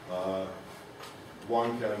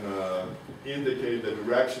one can indicate the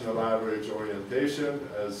directional average orientation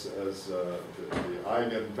as the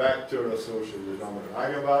eigenvector associated with the dominant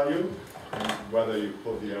eigenvalue. And whether you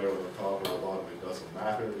put the arrow on the top or the bottom, it doesn't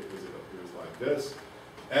matter because it appears like this.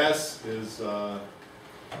 S is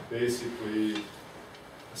basically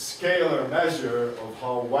a scalar measure of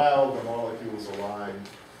how well the molecules align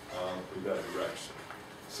with that direction.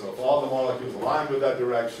 So if all the molecules align with that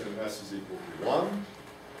direction, S is equal to 1.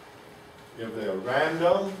 If they are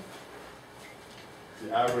random,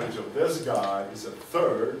 the average of this guy is a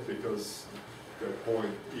third because they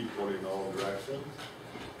point equally in all directions.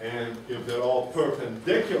 And if they're all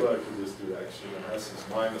perpendicular to this direction, then S is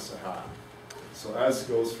minus a half. So S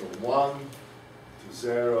goes from 1 to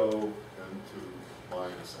 0 and to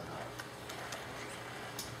minus a half.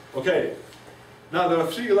 Okay, now there are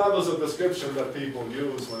 3 levels of description that people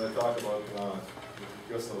use when they talk about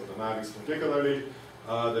crystal mathematics particularly.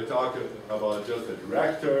 They talk about just the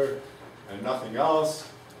director and nothing else,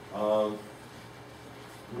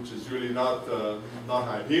 which is really not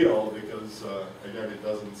ideal because, again, it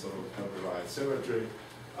doesn't sort of have the right symmetry.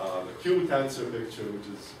 The Q tensor picture, which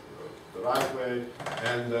is the right way,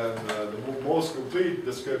 and then the most complete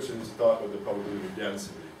description is to talk about the probability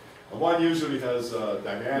density. And one usually has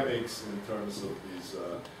dynamics in terms of these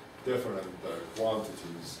different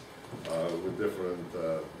quantities with different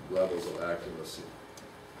levels of accuracy.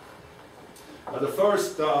 The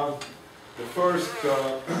first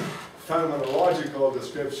phenomenological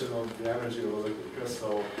description of the energy of a liquid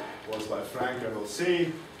crystal was by Frank and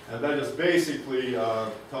Olsine, and that just basically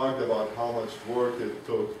talked about how much work it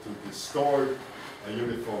took to distort a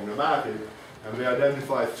uniform nematic. And we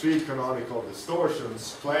identified 3 canonical distortions: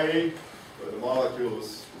 splay, where the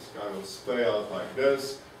molecules just kind of splay out like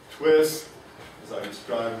this; twist, as I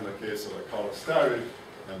described in the case of a cholesteric;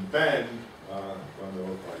 and bend, when they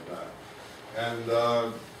look like that. And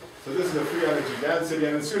so this is a free energy density,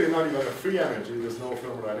 and it's really not even a free energy. There's no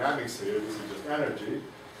thermodynamics here. This is just energy.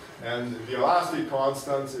 And the elastic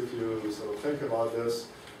constants, if you sort of think about this,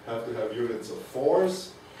 have to have units of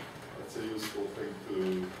force. It's a useful thing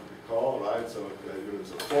to recall, right? So if the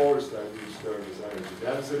units of force, then each term is energy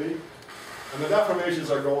density. And the deformations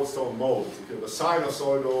are Goldstone modes. If you have a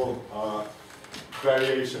sinusoidal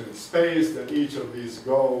variation in space, then each of these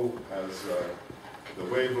go as the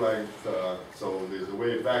wavelength, so there's a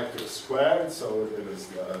wave vector squared, so it is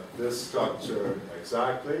this structure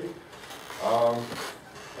exactly.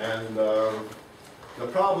 The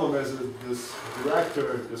problem is that this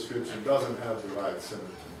director description doesn't have the right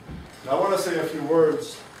symmetry. Now I want to say a few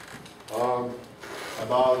words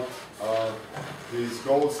about these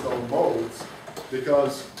Goldstone modes,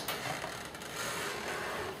 because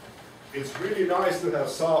it's really nice to have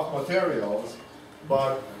soft materials,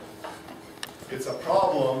 but it's a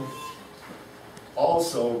problem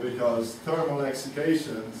also because thermal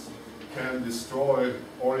excitations can destroy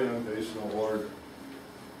orientational order.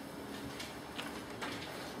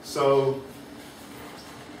 So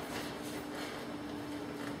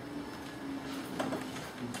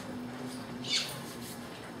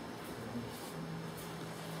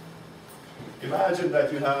imagine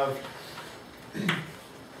that you have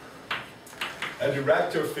a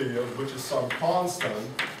director field which is some constant,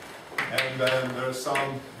 and then there's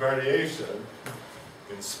some variation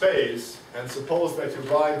in space, and suppose that you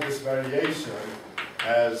write this variation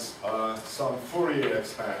as some Fourier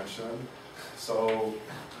expansion. So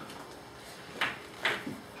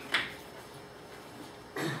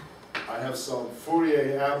I have some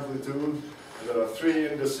Fourier amplitude, and there are three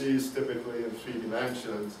indices, typically in 3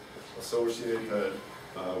 dimensions, associated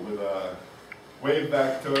with a wave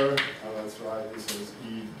vector. Let's write this as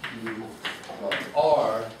EQ dot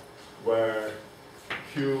R, where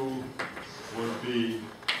Q would be,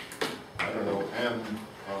 I don't know, M,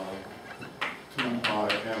 2 pi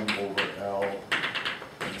M over L,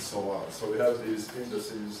 and so on. So we have these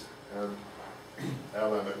indices, M,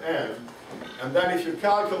 L, M, and N. And then if you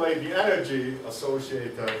calculate the energy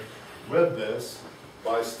associated with this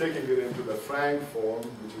by sticking it into the Frank form,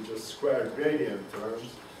 which is just squared gradient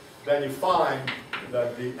terms, then you find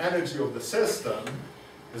that the energy of the system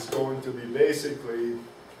is going to be basically,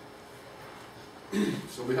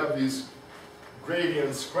 so we have these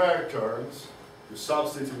gradient square terms. You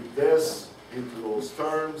substitute this into those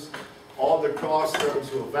terms. All the cross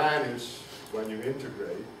terms will vanish when you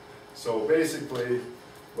integrate. So basically,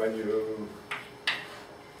 when you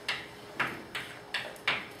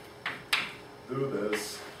do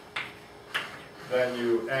this, then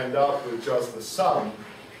you end up with just the sum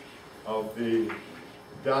of the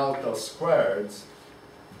delta squareds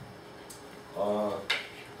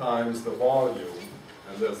times the volume,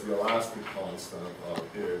 and there's the elastic constant up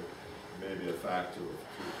here, maybe a factor of 2.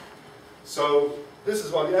 So this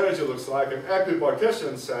is what the energy looks like, and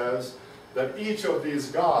equipartition says that each of these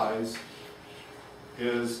guys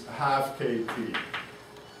is half kT,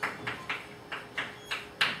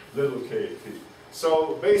 little kT.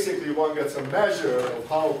 So basically one gets a measure of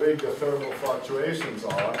how big the thermal fluctuations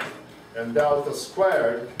are, and delta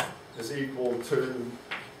squared is equal to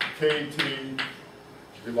kT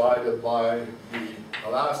divided by the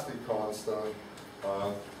elastic constant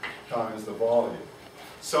times the volume.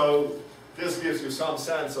 So this gives you some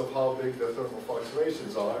sense of how big the thermal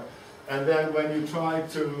fluctuations are. And then when you try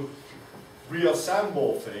to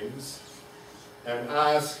reassemble things and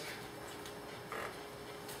ask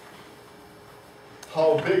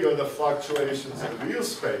how big are the fluctuations in real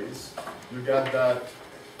space, you get that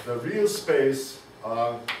the real space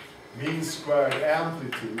mean squared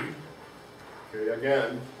amplitude. Okay,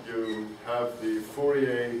 again, you have the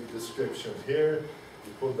Fourier description here.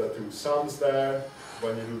 You put the two sums there.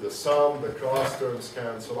 When you do the sum, the cross terms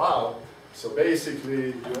cancel out. So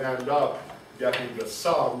basically, you end up getting the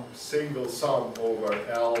sum, single sum over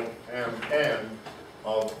L, M, N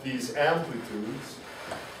of these amplitudes.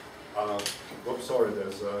 Whoops, sorry,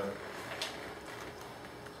 there's a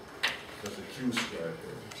Q squared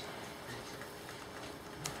here.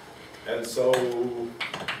 And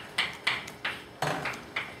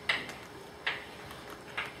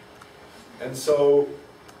so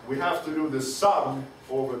we have to do the sum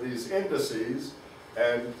over these indices,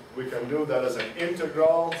 and we can do that as an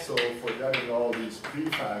integral. So forgetting all these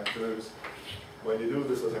prefactors, when you do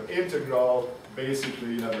this as an integral,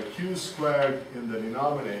 basically you have a Q squared in the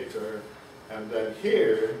denominator, and then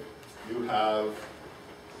here you have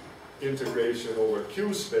integration over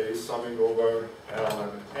Q space, summing over L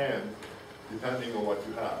and N, depending on what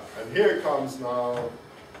you have. And here comes now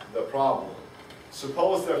the problem.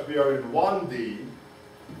 Suppose that we are in 1D,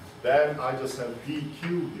 then I just have dq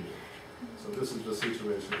here. So this is the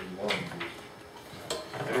situation in 1D.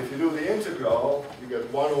 And if you do the integral, you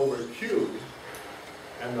get 1 over q,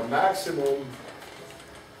 and the maximum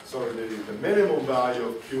sorry, the minimum value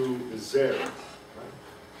of Q is 0, right?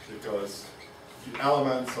 Because the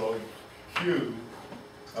elements of Q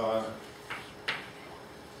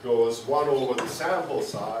goes 1 over the sample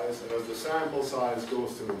size, and as the sample size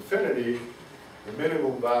goes to infinity, the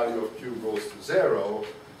minimum value of Q goes to 0,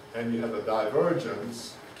 and you have a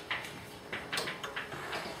divergence.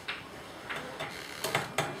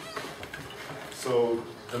 So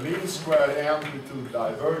the mean squared amplitude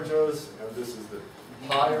diverges, and this is the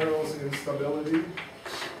Peierls instability.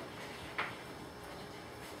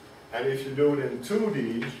 And if you do it in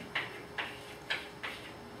 2D,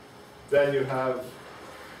 then you have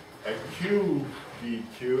a Q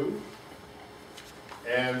dQ,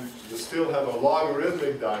 and you still have a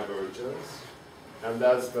logarithmic divergence, and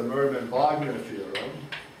that's the Mermin-Wagner theorem.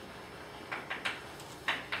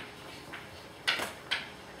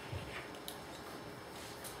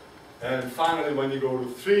 And finally, when you go to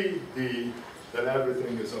 3D, then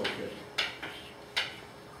everything is okay.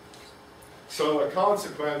 So a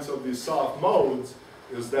consequence of these soft modes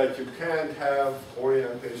is that you can't have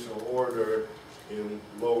orientational order in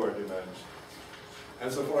lower dimensions. And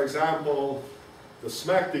so, for example, the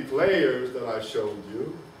smectic layers that I showed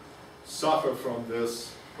you suffer from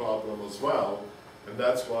this problem as well, and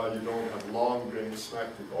that's why you don't have long-range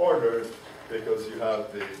smectic order, because you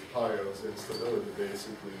have the Peierls instability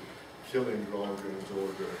basically killing long-range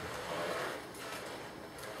order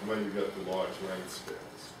when you get the large length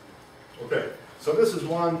scales. Okay, so this is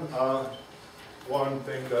one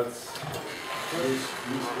thing that's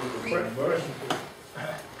useful to conversion.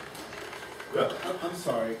 Yeah. I'm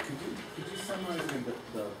sorry, could you summarize again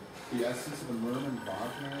the essence of the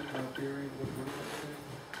Mermin-Wagner theory? What is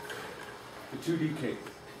that? The 2D case.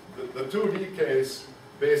 The 2D case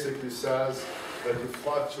basically says that the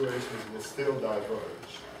fluctuations will still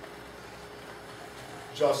diverge.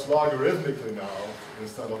 Just logarithmically now,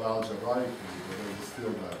 instead of algebraically, but they will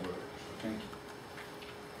still diverge. Thank you.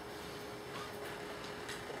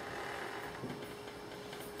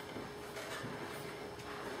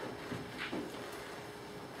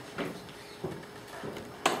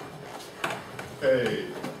 Okay.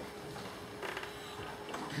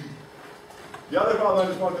 The other problem I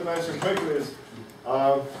just want to mention quickly is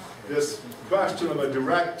this question of a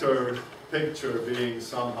director picture being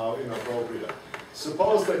somehow inappropriate.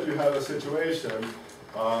 Suppose that you have a situation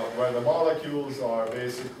where the molecules are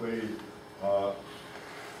basically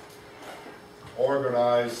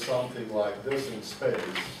organized something like this in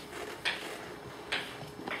space.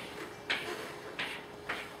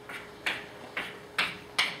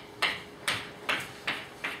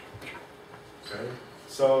 Okay,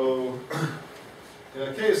 so in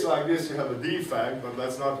a case like this you have a defect, but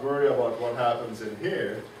let's not worry about what happens in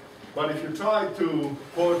here. But if you try to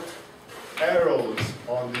put arrows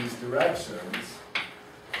on these directions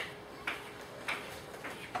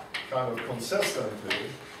kind of consistently,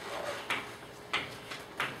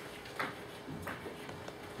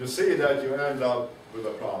 you see that you end up with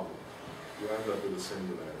a problem. You end up with a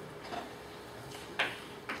singularity.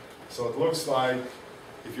 So it looks like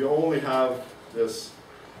if you only have this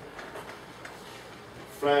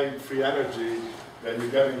frank free energy, then you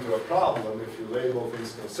get into a problem. If you label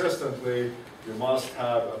things consistently, you must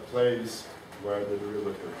have a place where the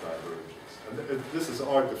derivative diverges. And this is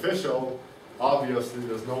artificial. Obviously,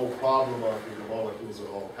 there's no problem of the molecules are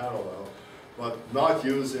all parallel, but not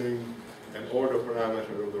using an order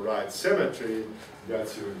parameter of the right symmetry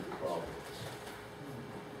gets you into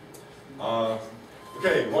problems.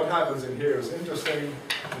 Okay, what happens in here is interesting.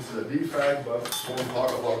 This is a defect, but we won't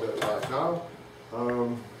talk about that right now.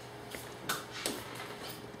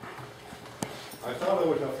 I thought I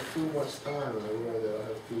would have too much time, and I realized that I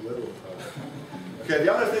have too little time. Okay,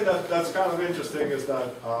 the other thing that's kind of interesting is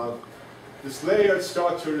that this layered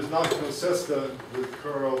structure is not consistent with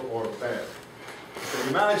curl or bend. So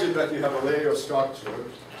imagine that you have a layer structure.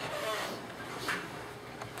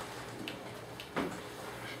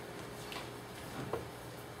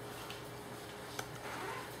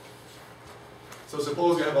 So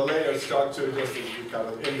suppose you have a layered structure, just as we kind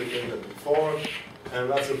of indicated before, and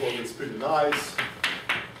let's suppose it's pretty nice.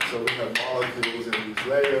 So we have molecules in these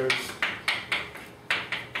layers.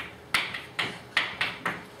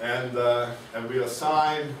 And we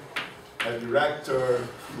assign a director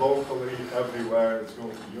locally everywhere. It's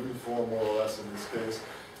going to be uniform more or less in this case.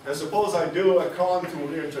 And suppose I do a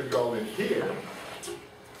contour integral in here,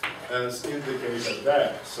 as indicated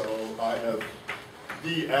there. So I have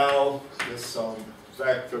dl is some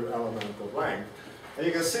vector element of length. And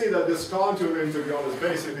you can see that this contour integral is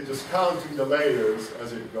basically just counting the layers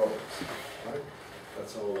as it goes. Right?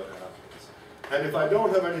 That's all that happens. And if I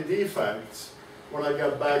don't have any defects, when I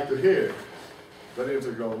get back to here, that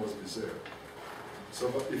integral must be 0. So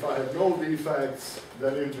if I have no defects,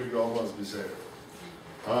 that integral must be 0.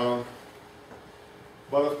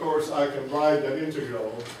 But of course, I can write that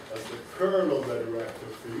integral as the curl of that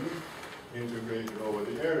vector field integrated over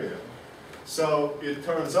the area. So it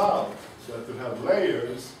turns out that to have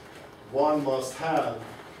layers, one must have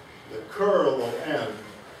the curl of n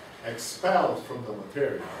expelled from the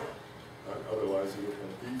material. Otherwise, you would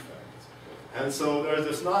have defects. And so there's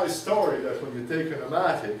this nice story that when you take a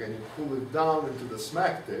pneumatic and you pull it down into the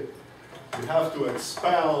smectic, you have to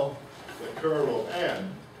expel the curl of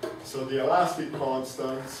n. So the elastic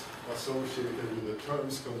constants associated with the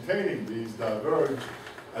terms containing these diverge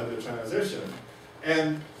at the transition.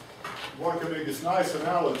 And one can make this nice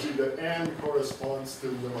analogy that n corresponds to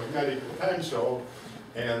the magnetic potential,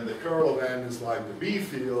 and the curl of n is like the B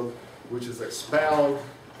field, which is expelled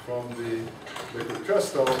from the liquid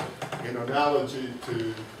crystal in analogy to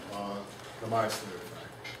the Meissner effect.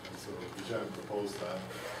 And so Eugene proposed that.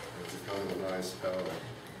 It's a kind of a nice parallel.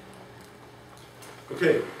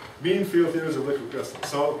 Okay, mean field theories of liquid crystals.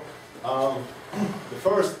 So the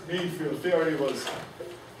first mean field theory was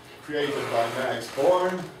created by Max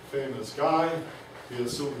Born, famous guy. He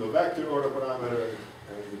assumed the vector order parameter,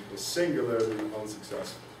 and it was singularly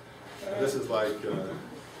unsuccessful. And this is like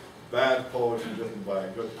bad poetry written by a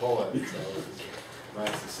good poet, so it's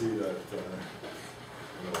nice to see that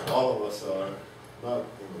all of us are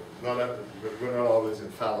we're not always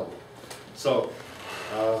infallible. So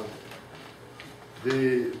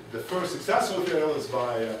the first successful theory was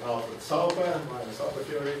by Alfred Saupe, minus Saupe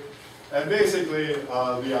theory. And basically,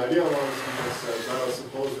 the idea was, let us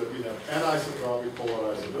suppose that we have anisotropic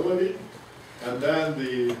polarizability, and then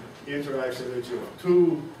the interaction energy of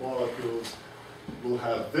two molecules will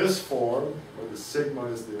have this form, where the sigma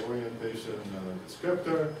is the orientation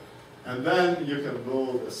descriptor, and then you can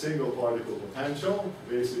build a single particle potential.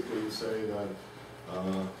 Basically, you say that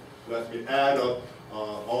let me add up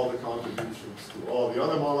all the contributions to all the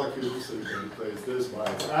other molecules, so you can replace this by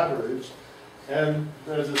its average. And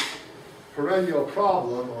there's this perennial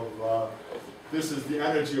problem of this is the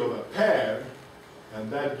energy of a pair,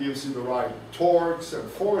 and that gives you the right torques and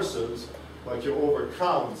forces, but you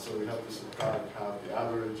overcount, so you have to subtract half the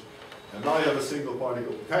average. And now you have a single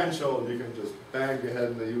particle potential, you can just bang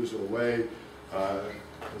ahead in the usual way.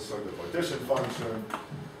 Just like the partition function.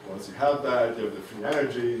 Once you have that, you have the free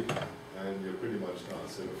energy, and you're pretty much done.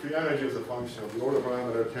 So the free energy is a function of the order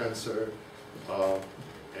parameter tensor,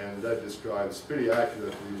 and that describes pretty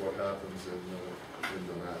accurately what happens in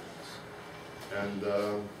the matrix. And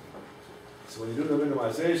so when you do the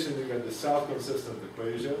minimization, you get the self-consistent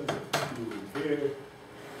equation, Q in here,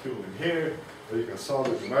 Q in here, but you can solve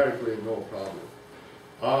it numerically, no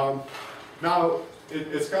problem. Now,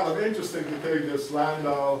 it's kind of interesting to take this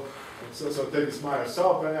Landau, so take this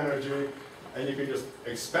Meyer-Saupe energy, and you can just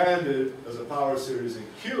expand it as a power series in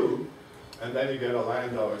Q, and then you get a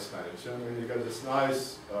Landau expansion, and you get this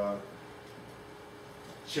nice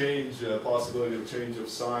possibility of change of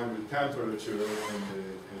sign with temperature in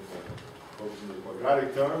the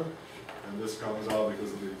quadratic term, and this comes out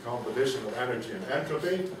because of the competition of energy and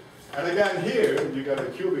entropy. And again here, you get a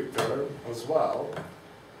cubic term as well,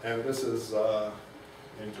 and this is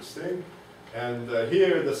interesting. And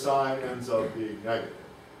here the sign ends up being negative.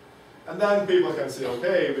 And then people can say,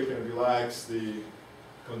 okay, we can relax the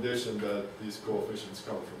condition that these coefficients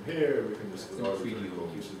come from here, we can just put arbitrary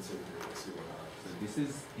coefficients in here and see what happens. So this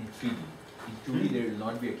is in 3D. In 2D there will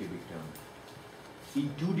not be a cubic term. In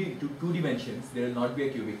 2 dimensions there will not be a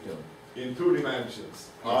cubic term. In 2 dimensions.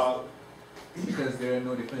 Yes. Because there is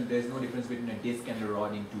no difference between a disk and a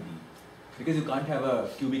rod in 2D. Because you can't have a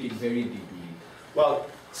cubic invariant in 2D. Well,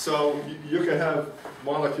 so you can have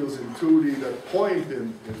molecules in 2D that point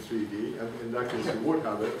in 3D, and in that case you would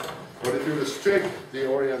have it. But if you restrict the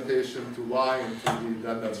orientation to lie in 2D,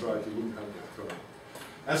 then that's right, you wouldn't have that term.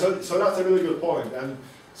 And so that's a really good point. And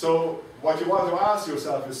so what you want to ask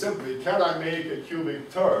yourself is simply, can I make a cubic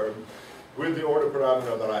term with the order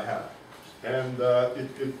parameter that I have? And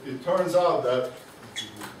it turns out that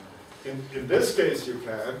in this case you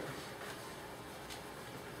can,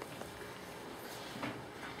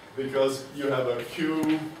 because you have a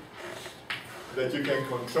Q that you can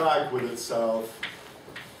contract with itself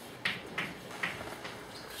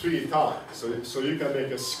 3 times. So you can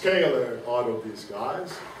make a scalar out of these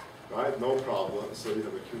guys, right? No problem. So you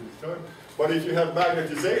have a cubic term. But if you have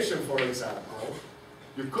magnetization, for example,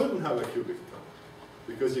 you couldn't have a cubic term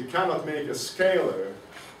because you cannot make a scalar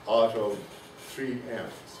out of 3 m's. Right?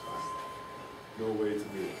 No way to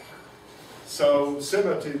do it. So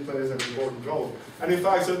symmetry plays an important role. And in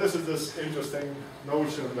fact, so this is this interesting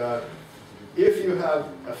notion that if you have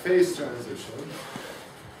a phase transition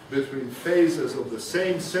between phases of the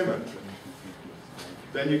same symmetry,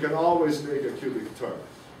 then you can always make a cubic term.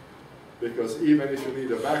 Because even if you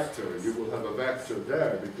need a vector, you will have a vector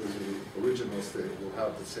there because the original state will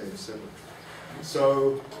have the same symmetry.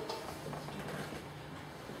 So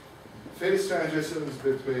phase transitions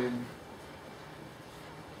between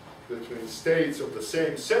states of the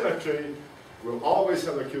same symmetry will always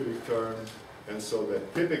have a cubic term, and so they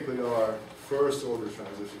typically are first order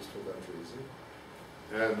transitions for that reason.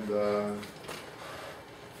 And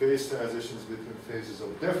phase transitions between phases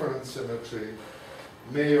of different symmetry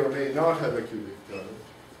may or may not have a cubic term,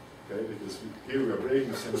 okay, because here we are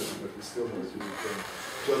breaking symmetry, but we still have a cubic term.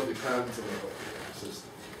 Just depends on the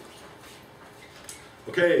system.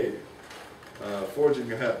 Okay, forging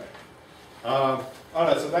ahead. All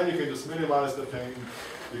right, so then you can just minimize the thing.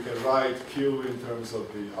 You can write Q in terms of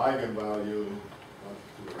the eigenvalue. Not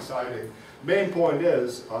too exciting. Main point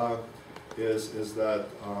is that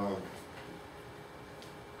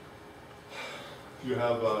you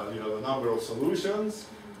have a number of solutions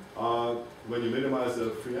when you minimize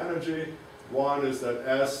the free energy. One is that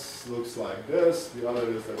S looks like this. The other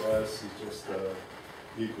is that S is just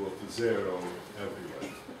equal to 0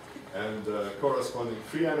 everywhere. And corresponding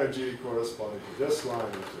free energy corresponding to this line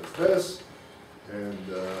is just this. And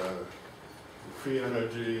free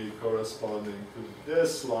energy corresponding to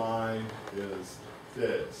this line is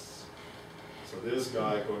this. So this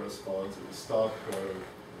guy corresponds to the stock curve.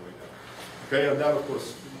 Okay, and then of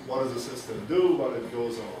course, what does the system do? Well, it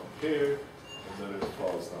goes on here, and then it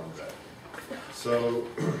falls down there. So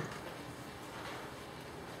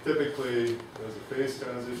typically, there's a phase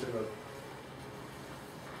transition.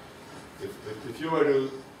 If you were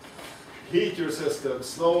to heat your system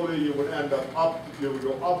slowly, you would end up you would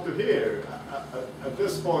go up to here. At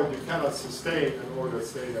this point, you cannot sustain an ordered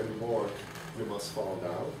state anymore. You must fall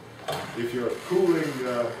down. If you're cooling,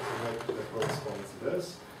 that corresponds to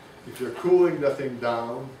this. If you're cooling the thing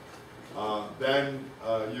down, then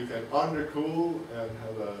you can undercool and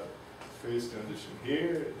have a phase transition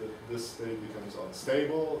here. This state becomes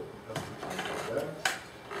unstable. That's the time there.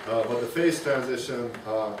 But the phase transition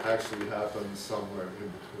actually happens somewhere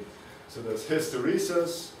in between. So there's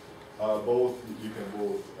hysteresis. You can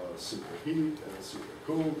both superheat and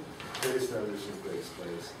supercool. Phase transition takes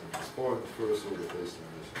place in this point, first order phase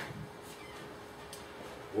transition.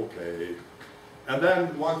 Okay. And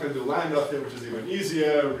then one can do Lambda thing, which is even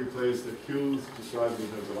easier. Replace the Q's, just write in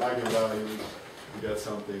terms of eigenvalues. You get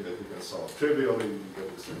something that you can solve trivially. You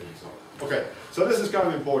get the same result. Okay, so this is kind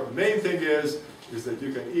of important. Main thing is that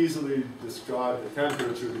you can easily describe the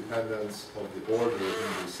temperature dependence of the order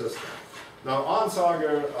in the system. Now,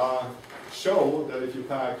 Onsager showed that if you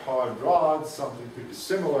pack hard rods, something pretty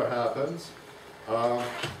similar happens.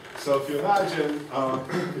 So if you imagine,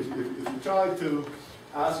 if you try to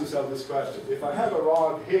ask yourself this question, if I have a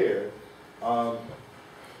rod here, how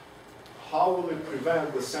will it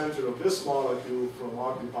prevent the center of this molecule from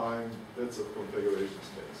occupying bits of configuration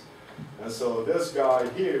space? And so this guy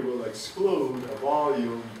here will exclude a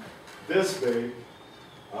volume this big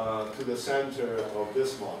to the center of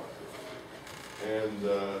this molecule. And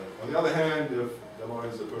on the other hand, if the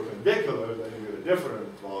lines are perpendicular, then you get a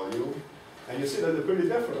different volume. And you see that they're pretty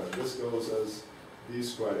different. This goes as d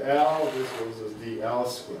squared L, this goes as dL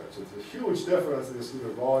squared. So it's a huge difference in this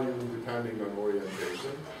little volume depending on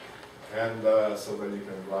orientation. And so then you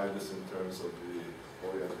can write this in terms of the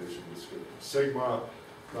orientation descriptor. Sigma.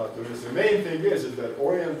 The main thing is that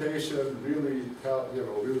orientation really,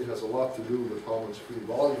 really has a lot to do with how much free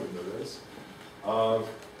volume there is.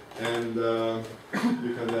 And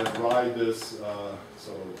you can then write this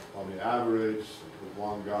so on the average with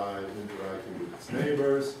one guy interacting with its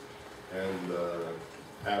neighbors and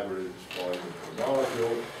average volume per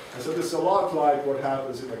molecule. And so this is a lot like what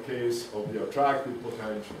happens in the case of the attractive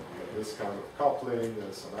potential. You have this kind of coupling,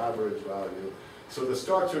 there's some average value. So the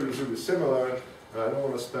structure is really similar. I don't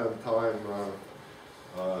want to spend time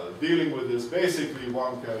dealing with this. Basically,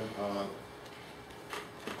 one can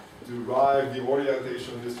derive the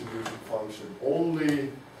orientation distribution function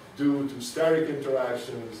only due to steric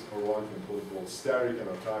interactions, or one can put both steric and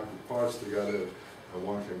attractive parts together, and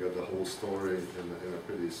one can get the whole story in a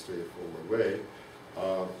pretty straightforward way.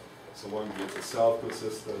 So one gets a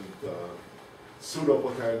self-consistent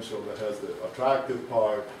pseudo-potential that has the attractive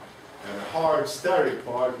part and a hard steric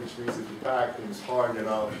part, which means if you pack things hard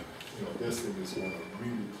enough, this thing is going to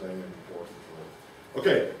really play an important role.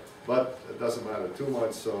 Okay, but it doesn't matter too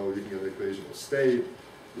much, so you can get the equation of state.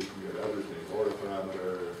 You can get everything, order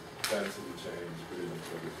parameter, density change, pretty much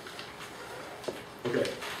everything. Okay,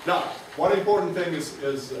 now, one important thing is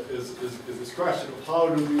this question of how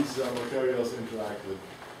do these materials interact with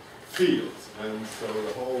fields. And so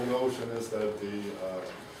the whole notion is that the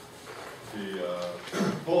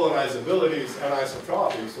polarizability is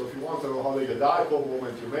anisotropic. So if you want to know how big a dipole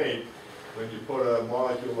moment you make when you put a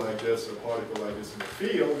molecule like this or a particle like this in the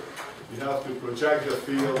field, you have to project the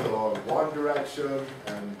field along one direction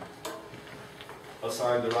and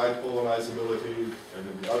assign the right polarizability, and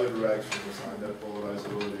in the other direction assign that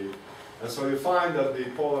polarizability. And so you find that the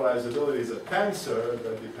polarizability is a tensor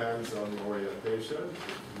that depends on the orientation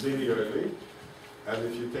linearly. And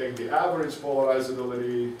if you take the average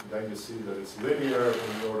polarizability, then you see that it's linear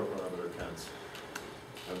in the order parameter tensor.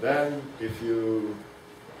 And then if you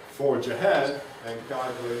forge ahead and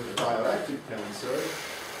calculate the dielectric tensor,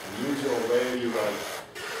 the usual way you write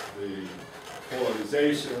the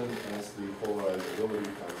polarization as the polarizability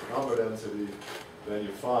times the number density, then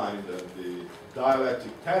you find that the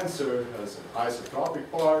dielectric tensor has an isotropic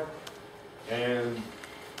part and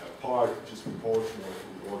a part which is proportional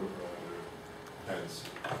to the order parameter tensor.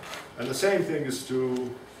 And the same thing is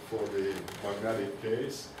true for the magnetic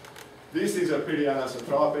case. These things are pretty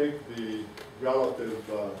anisotropic. The relative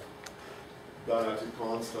dielectric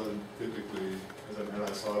constant typically has an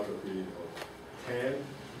anisotropy of 10,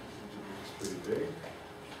 which is pretty big.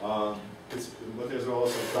 But there's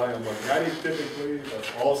also diamagnetic typically,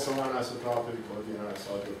 that's also anisotropic, but the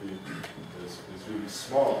anisotropy is really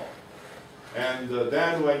small. And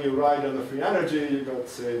then when you write on the free energy, you got,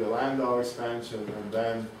 say, the Landau expansion, and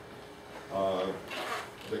then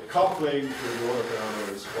the coupling to the order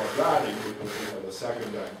parameter is quadratic because we have a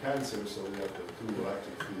second rank tensor, so we have the two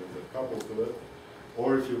electric fields that couple to it.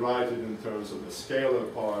 Or if you write it in terms of the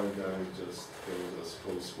scalar part, then it just goes as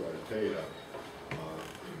co-square theta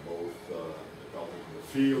in both the coupling to the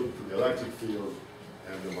field, to the electric field,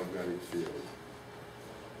 and the magnetic field.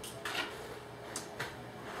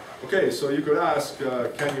 Okay, so you could ask,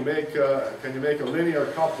 can you make a linear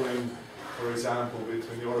coupling, for example,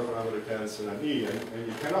 between the order parameter tensor and E? And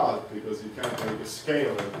you cannot, because you can't make a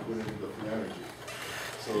scalar to put it into the free energy.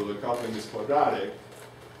 So the coupling is quadratic.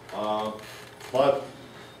 But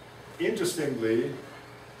interestingly,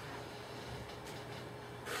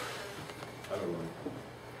 I don't know.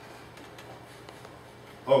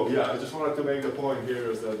 Oh yeah, I just wanted to make the point here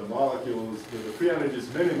is that the molecules, if the free energy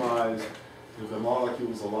is minimized, if the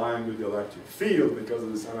molecules align with the electric field because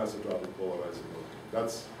of this anisotropic polarizability.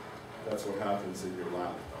 That's what happens in your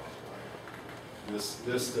lab.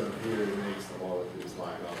 This term here makes the molecules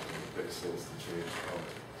line up in the pixels to change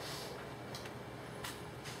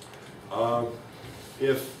color.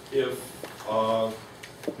 If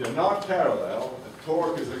they're not parallel, a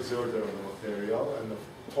torque is exerted on the material, and the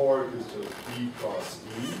torque is just D cross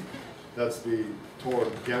E. That's the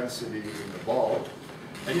torque density in the bulk.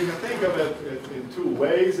 And you can think of it in two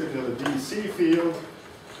ways. If you have a DC field,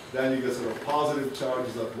 then you get sort of positive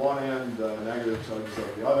charges at one end, negative charges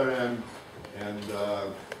at the other end, and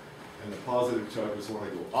the positive charges want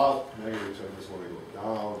to go up, negative charges want to go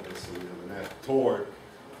down, and so you have a net torque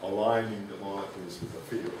aligning the molecules with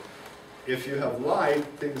the field. If you have light,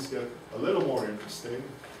 things get a little more interesting.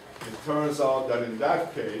 It turns out that in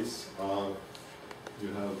that case, you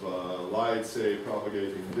have light, say,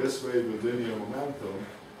 propagating this way with linear momentum,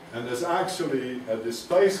 and there's actually a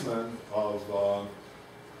displacement of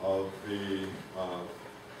the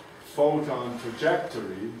photon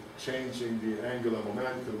trajectory changing the angular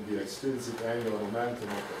momentum, the extrinsic angular momentum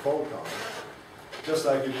of the photon. Just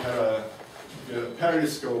like if you had a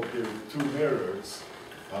periscope here with two mirrors,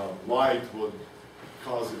 light would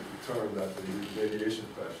cause it to turn that the radiation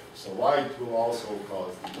pressure. So light will also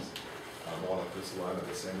cause these molecules to line up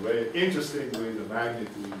the same way. Interestingly, the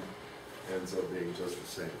magnitude ends up being just the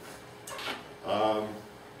same.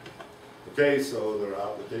 Okay, so there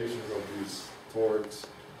are applications of these torques.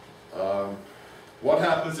 What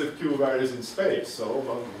happens if Q varies in space? So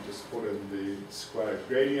well, we just put in the square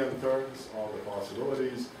gradient terms, all the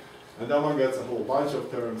possibilities, and then one gets a whole bunch of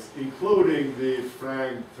terms, including the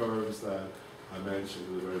Frank terms that I mentioned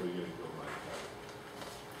at the very beginning of my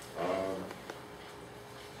talk.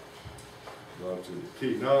 Not to the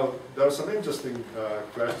key. Now, there are some interesting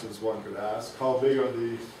questions one could ask. How big are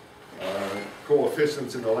the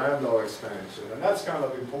coefficients in the Landau expansion? And that's kind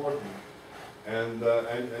of important. And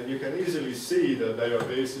you can easily see that they are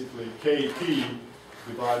basically KT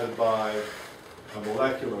divided by a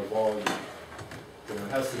molecular volume. And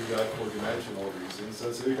it has to be that four-dimensional reasons.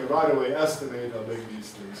 And so you can right away estimate how big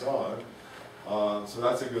these things are. So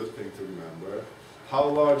that's a good thing to remember. how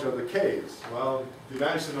large are the caves? Well,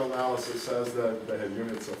 dimensional analysis says that they have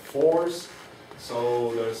units of force,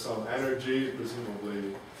 so there's some energy,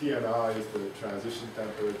 presumably TNI is the transition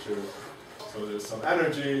temperature, so there's some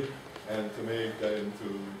energy, and to make that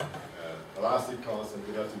into elastic constant,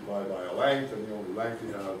 you have to divide by a length, and the only length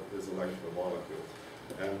you have is the length of the molecule.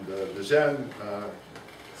 And Lejeune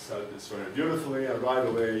said this very beautifully, and right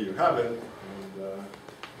away you have it, and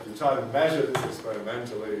if you try to measure this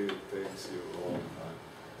experimentally, it takes you a long time.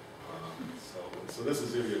 So this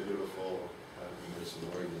is really a beautiful dimensional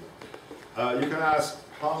argument. You can ask,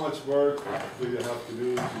 how much work do you have to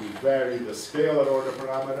do to vary the scalar order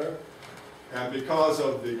parameter? And because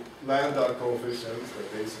of the lambda coefficients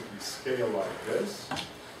that basically scale like this,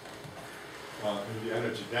 in the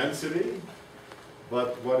energy density,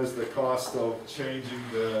 but what is the cost of changing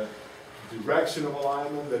the direction of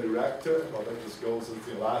alignment, the director? Well, that just goes with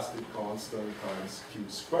the elastic constant times q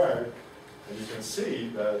squared. And you can see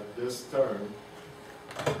that this term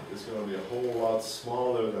is going to be a whole lot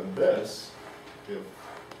smaller than this if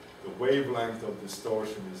the wavelength of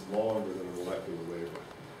distortion is longer than the molecular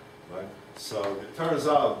wavelength, right? So it turns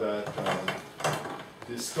out that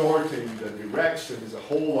distorting the direction is a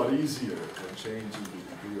whole lot easier than changing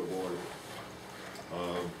the degree of order.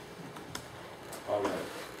 All right,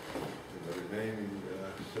 in the remaining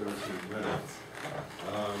 13 minutes.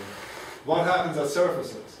 What happens at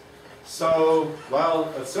surfaces? So,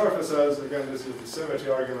 well, at surfaces, again, this is the symmetry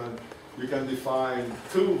argument, you can define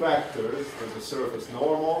two vectors. There's a surface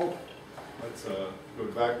normal, that's a good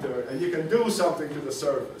vector, and you can do something to the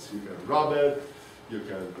surface. You can rub it, you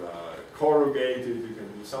can corrugate it, you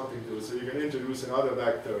can do something to it. So you can introduce another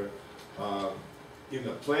vector in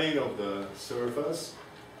the plane of the surface,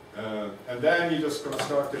 and then you just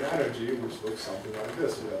construct an energy which looks something like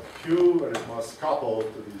this. You have Q, and it must couple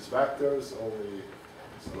to these vectors. Only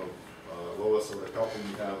sort of lowest of the coupling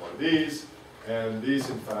you have are these, and these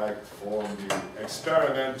in fact form the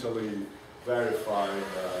experimentally verified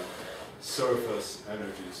surface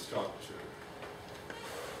energy structure.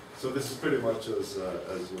 So this is pretty much as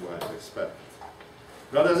you might expect.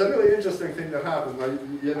 Now there's a really interesting thing that happens. Now,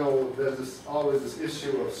 you know, there's always this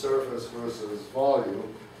issue of surface versus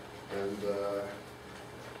volume, and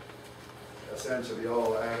essentially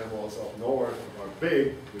all animals up north are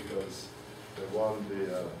big because they want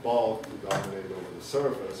the bulk to dominate over the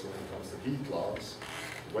surface when it comes to heat loss.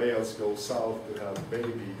 Whales go south to have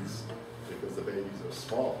babies because the babies are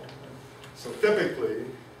small. So typically,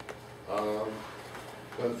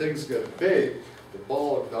 when things get big, the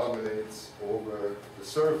bulk dominates over the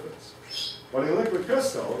surface. But in liquid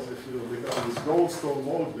crystals, if you become this goldstone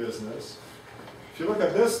mode business, if you look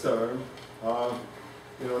at this term,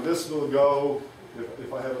 you know, this will go,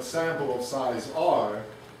 if I have a sample of size r,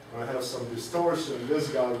 and I have some distortion, this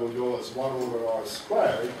guy will go as 1 over r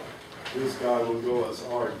squared, this guy will go as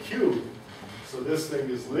r cubed, so this thing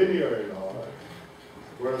is linear in r,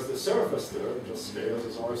 whereas the surface term just scales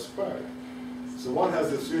as r squared. So one has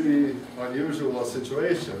this really unusual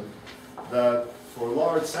situation that for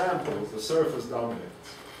large samples, the surface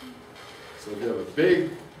dominates. So if you have a big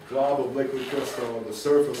glob of liquid crystal, the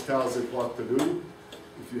surface tells it what to do.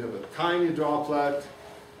 If you have a tiny droplet,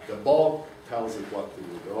 the bulk tells it what to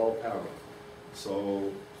do. They're all parallel.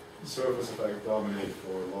 So surface effect dominate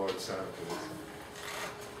for large samples.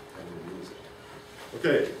 And we use it.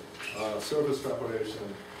 Okay, surface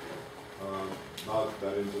preparation. Not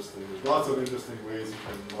that interesting. There's lots of interesting ways you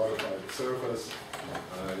can modify the surface.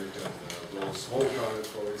 You can blow smoke on it,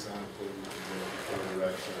 for example. You can go in a different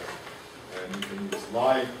direction. And you can use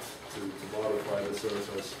light to modify the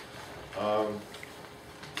surface.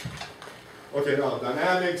 Okay, now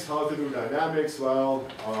dynamics, how to do dynamics? Well,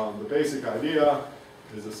 the basic idea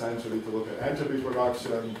is essentially to look at entropy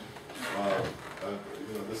production.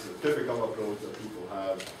 You know, this is a typical approach that people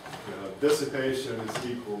have. You know, dissipation is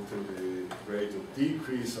equal to the rate of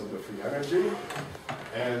decrease of the free energy.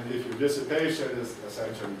 And if your dissipation is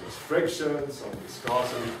essentially just friction, some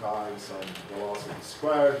viscosity times some velocity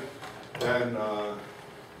squared, then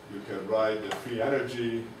you can write the free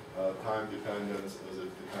energy time dependence as a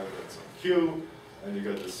dependence on Q, and you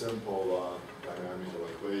get the simple dynamical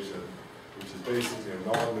equation, which is basically a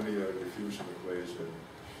nonlinear diffusion equation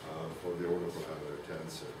for the order parameter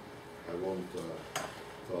tensor. I won't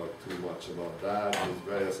talk too much about that. There's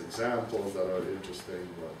various examples that are interesting,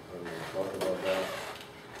 but I don't want to talk about that.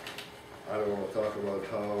 I don't want to talk about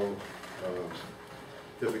how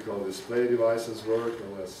typical display devices work,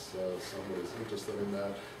 unless somebody's interested in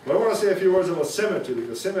that. But I want to say a few words about symmetry,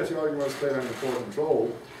 because symmetry arguments play an important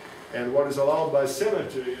role. And what is allowed by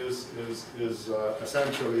symmetry is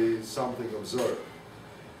essentially something observed.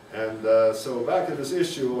 And so back to this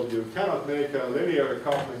issue of you cannot make a linear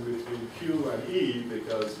coupling between Q and E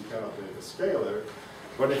because you cannot make a scalar.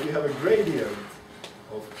 But if you have a gradient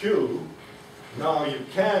of Q, now you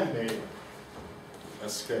can make a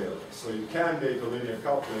scalar. So you can make a linear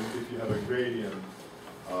coupling if you have a gradient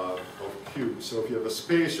of Q. So if you have a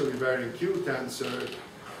spatially varying Q tensor,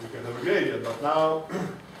 you can have a gradient. But now,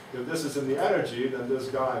 if this is in the energy, then this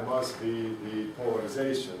guy must be the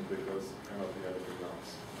polarization because it cannot be anything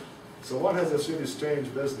else. So one has this really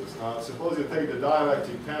strange business. Now, suppose you take the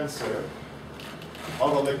dielectric tensor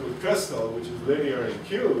of a liquid crystal, which is linear in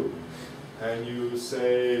Q, and you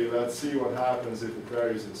say, let's see what happens if it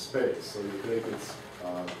varies in space. So you take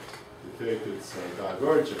its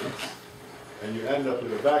divergence, and you end up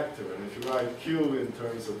with a vector. And if you write Q in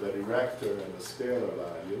terms of the director and the scalar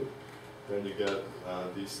value, then you get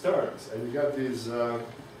these terms. And you get these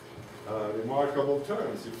remarkable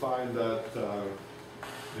terms. You find that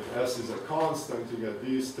if S is a constant, you get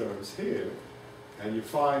these terms here. And you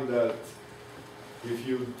find that if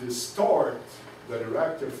you distort the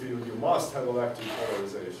director field, you must have electric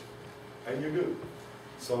polarization. And you do.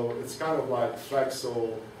 So it's kind of like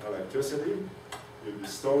flexo electricity. You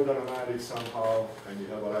distort the magnetic somehow, and you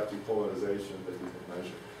have electric polarization that you can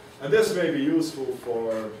measure. And this may be useful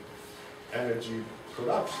for energy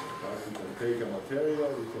production. Right? You can take a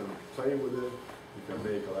material, you can play with it, you can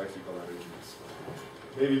make electrical energy.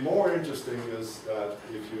 Maybe more interesting is that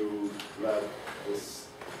if you let this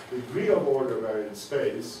degree of order vary in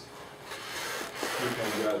space, you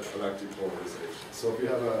can get electric polarization. So if you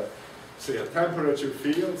have say a temperature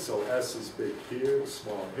field, so S is big here,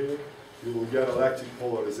 small here, you will get electric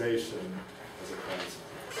polarization as a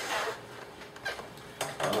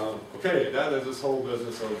consequence. Okay, then there's this whole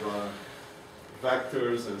business of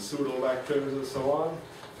vectors and pseudo-vectors and so on.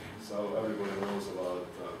 So everybody knows about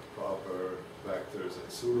proper vectors and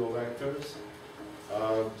pseudo-vectors.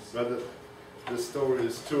 But this story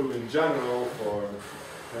is true in general for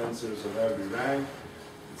tensors of every rank.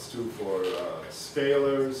 It's true for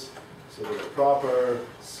scalars. So there are proper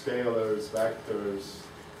scalars, vectors,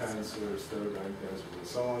 tensors, third rank tensors, and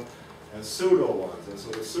so on, and pseudo ones. And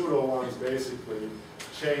so the pseudo ones basically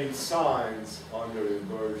change signs on your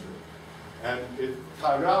inversion. And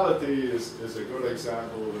chirality is a good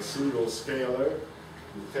example of a pseudo scalar.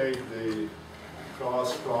 You take the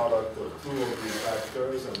cross product of two of these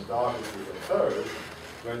vectors and dot it with a third.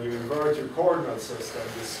 When you invert your coordinate system,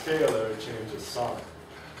 the scalar changes sign.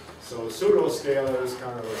 So pseudo-scalar is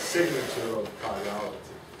kind of a signature of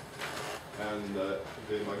chirality. And the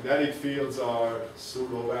magnetic fields are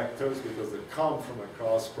pseudo-vectors because they come from a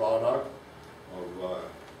cross product of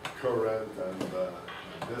current and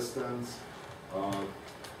distance.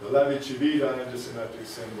 The Levi-Civita energy symmetric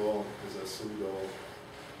symbol is a pseudo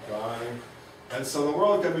guy. And so the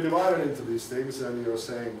world can be divided into these things, and you're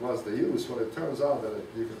saying, what's the use? Well, it turns out that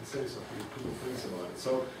you can say some pretty cool things about it.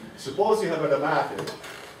 So suppose you have a nematic,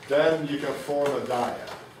 then you can form a dyad.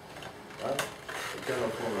 Right? You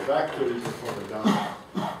cannot form a vector, you can form a dyad.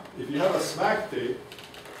 If you have a smectic,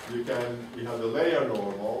 you have the layer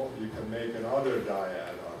normal, you can make another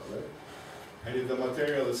dyad out of it. And if the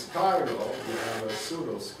material is chiral, you have a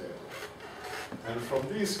pseudo-scalar. And from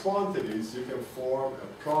these quantities, you can form a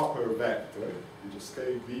proper vector. You just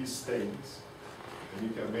take these things, and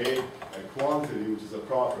you can make a quantity which is a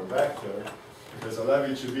proper vector. There's a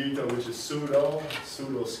Levi-Civita which is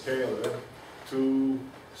pseudo-scalar. Two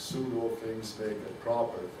pseudo things make a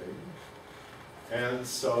proper thing. And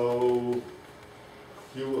so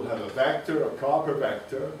you will have a vector, a proper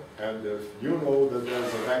vector, and if you know that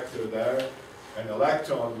there's a vector there, an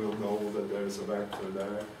electron will know that there's a vector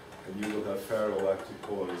there, and you will have ferroelectric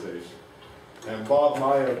polarization. And Bob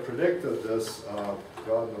Meyer predicted this,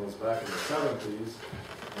 God knows, back in the 70s,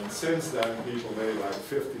 and since then people made like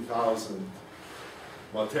 50,000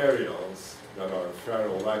 materials that are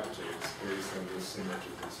ferroelectrics based on this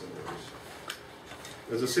symmetry consideration.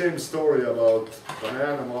 There's the same story about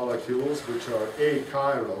banana molecules, which are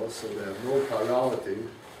achiral, so they have no chirality,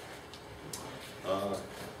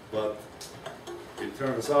 but it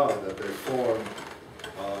turns out that they form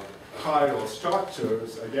chiral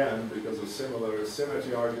structures, again, because of similar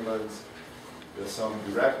symmetry arguments. There's some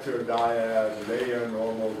director dyad, layer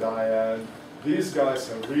normal dyad. These guys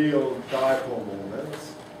have real dipole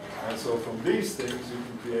moments. And so from these things, you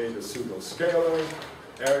can create a pseudo-scalar.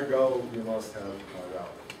 Ergo, you must have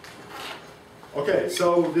chirality. Okay,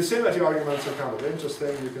 so the symmetry arguments are kind of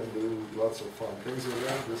interesting. You can do lots of fun things with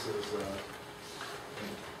them. This is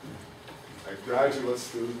a graduate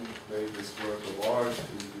student made this work of art to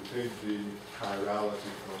take the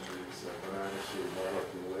chirality from these banana-shaped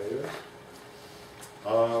molecule layers.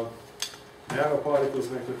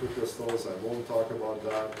 nanoparticles make liquid crystals. I won't talk about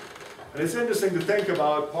that. And it's interesting to think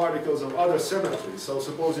about particles of other symmetries. So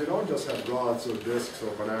suppose you don't just have rods or discs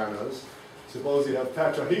or bananas. Suppose you have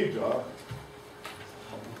tetrahedra.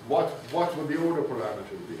 What would the order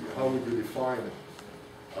parameter be? How would you define it?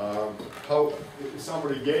 If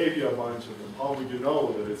somebody gave you a bunch of them, how would you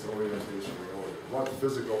know that it's orientationally ordered? What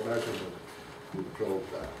physical measurement would probe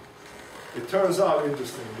that? It turns out,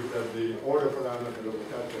 interestingly, that the order parameter of the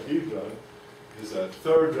tetrahedron is a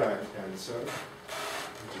third-rank answer,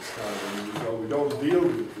 which is kind of unusual. We don't deal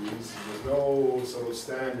with these. There's no sort of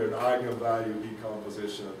standard eigenvalue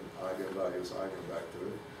decomposition, eigenvalues, eigenvector.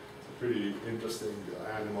 It's a pretty interesting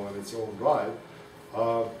animal in its own right.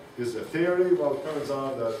 Is a theory? Well, it turns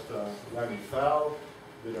out that Lenny Fell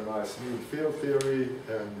did a nice new field theory,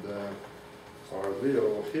 and our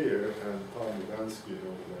Leo here and Tom Lubansky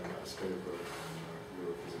wrote a nice paper in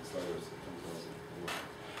Europhysics Letters in 2004.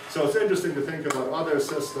 So it's interesting to think about other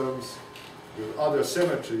systems with other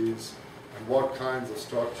symmetries and what kinds of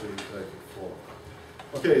structures they can form.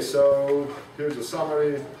 Okay, so here's a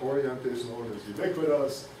summary. Orientation order is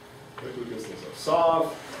ubiquitous. Liquid crystals are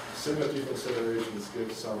soft. Symmetry considerations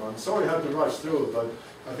give some. I'm sorry I had to rush through it, but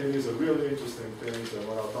I think these are really interesting things, and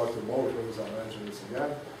when I'll talk to motors, I'll mention this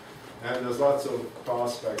again. And there's lots of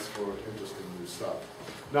prospects for interesting new stuff.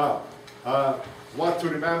 Now, what to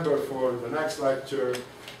remember for the next lecture,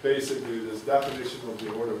 basically this definition of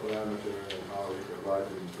the order parameter and how we can write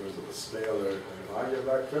it in terms of a scalar and an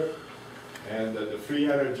eigenvector, and that the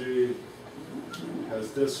free energy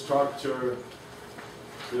has this structure,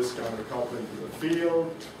 this kind of coupling to the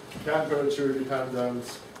field, temperature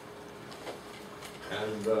dependence,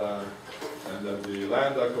 and that the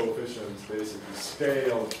lambda coefficients basically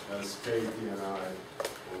scale as k, t, and I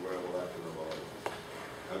over a molecular volume.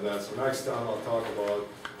 And then so next time I'll talk about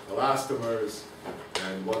elastomers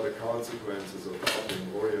and what the consequences of having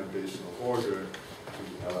orientational order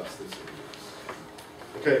to elasticity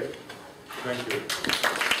is. Okay, thank you.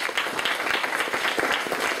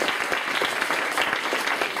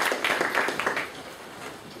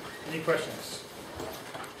 Any questions?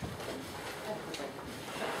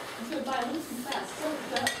 So by Lucy's class, so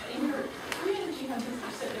in your free energy concept,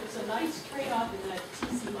 you said there's a nice trade-off in that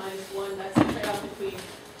Tc minus 1. That's the trade-off between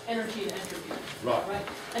energy and entropy. Right.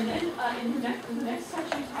 And then in the next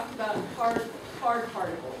section, you talked about hard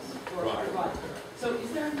particles or Right. hard rods. So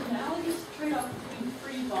is there an analogous trade-off between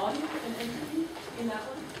free volume and entropy in that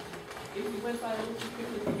one? If you went by a little too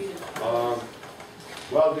quickly for me to.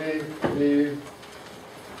 Well,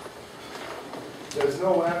 there's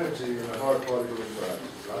no energy in a hard particle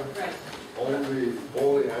interaction, right? Right.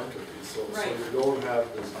 Only entropy. So Right. you don't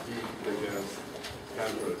have this heat against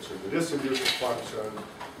temperature. The distribution function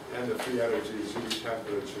and the free energy is really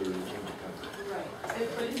temperature independent. Right.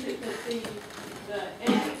 But is it that the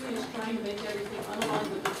entropy is trying to make everything unaligned,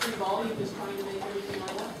 but the free volume is trying to make everything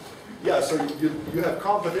line up? Yeah, so you have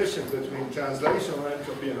competition between translational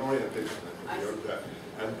entropy and orientational entropy.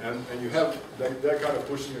 And you have, they're kind of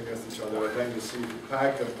pushing against each other, and then you see if you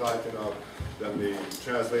pack them tight enough, then the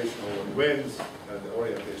translational one wins, and the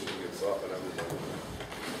orientation gets up and everything.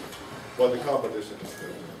 But the competition is still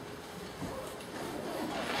there.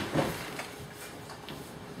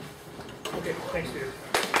 Okay, thanks, Peter.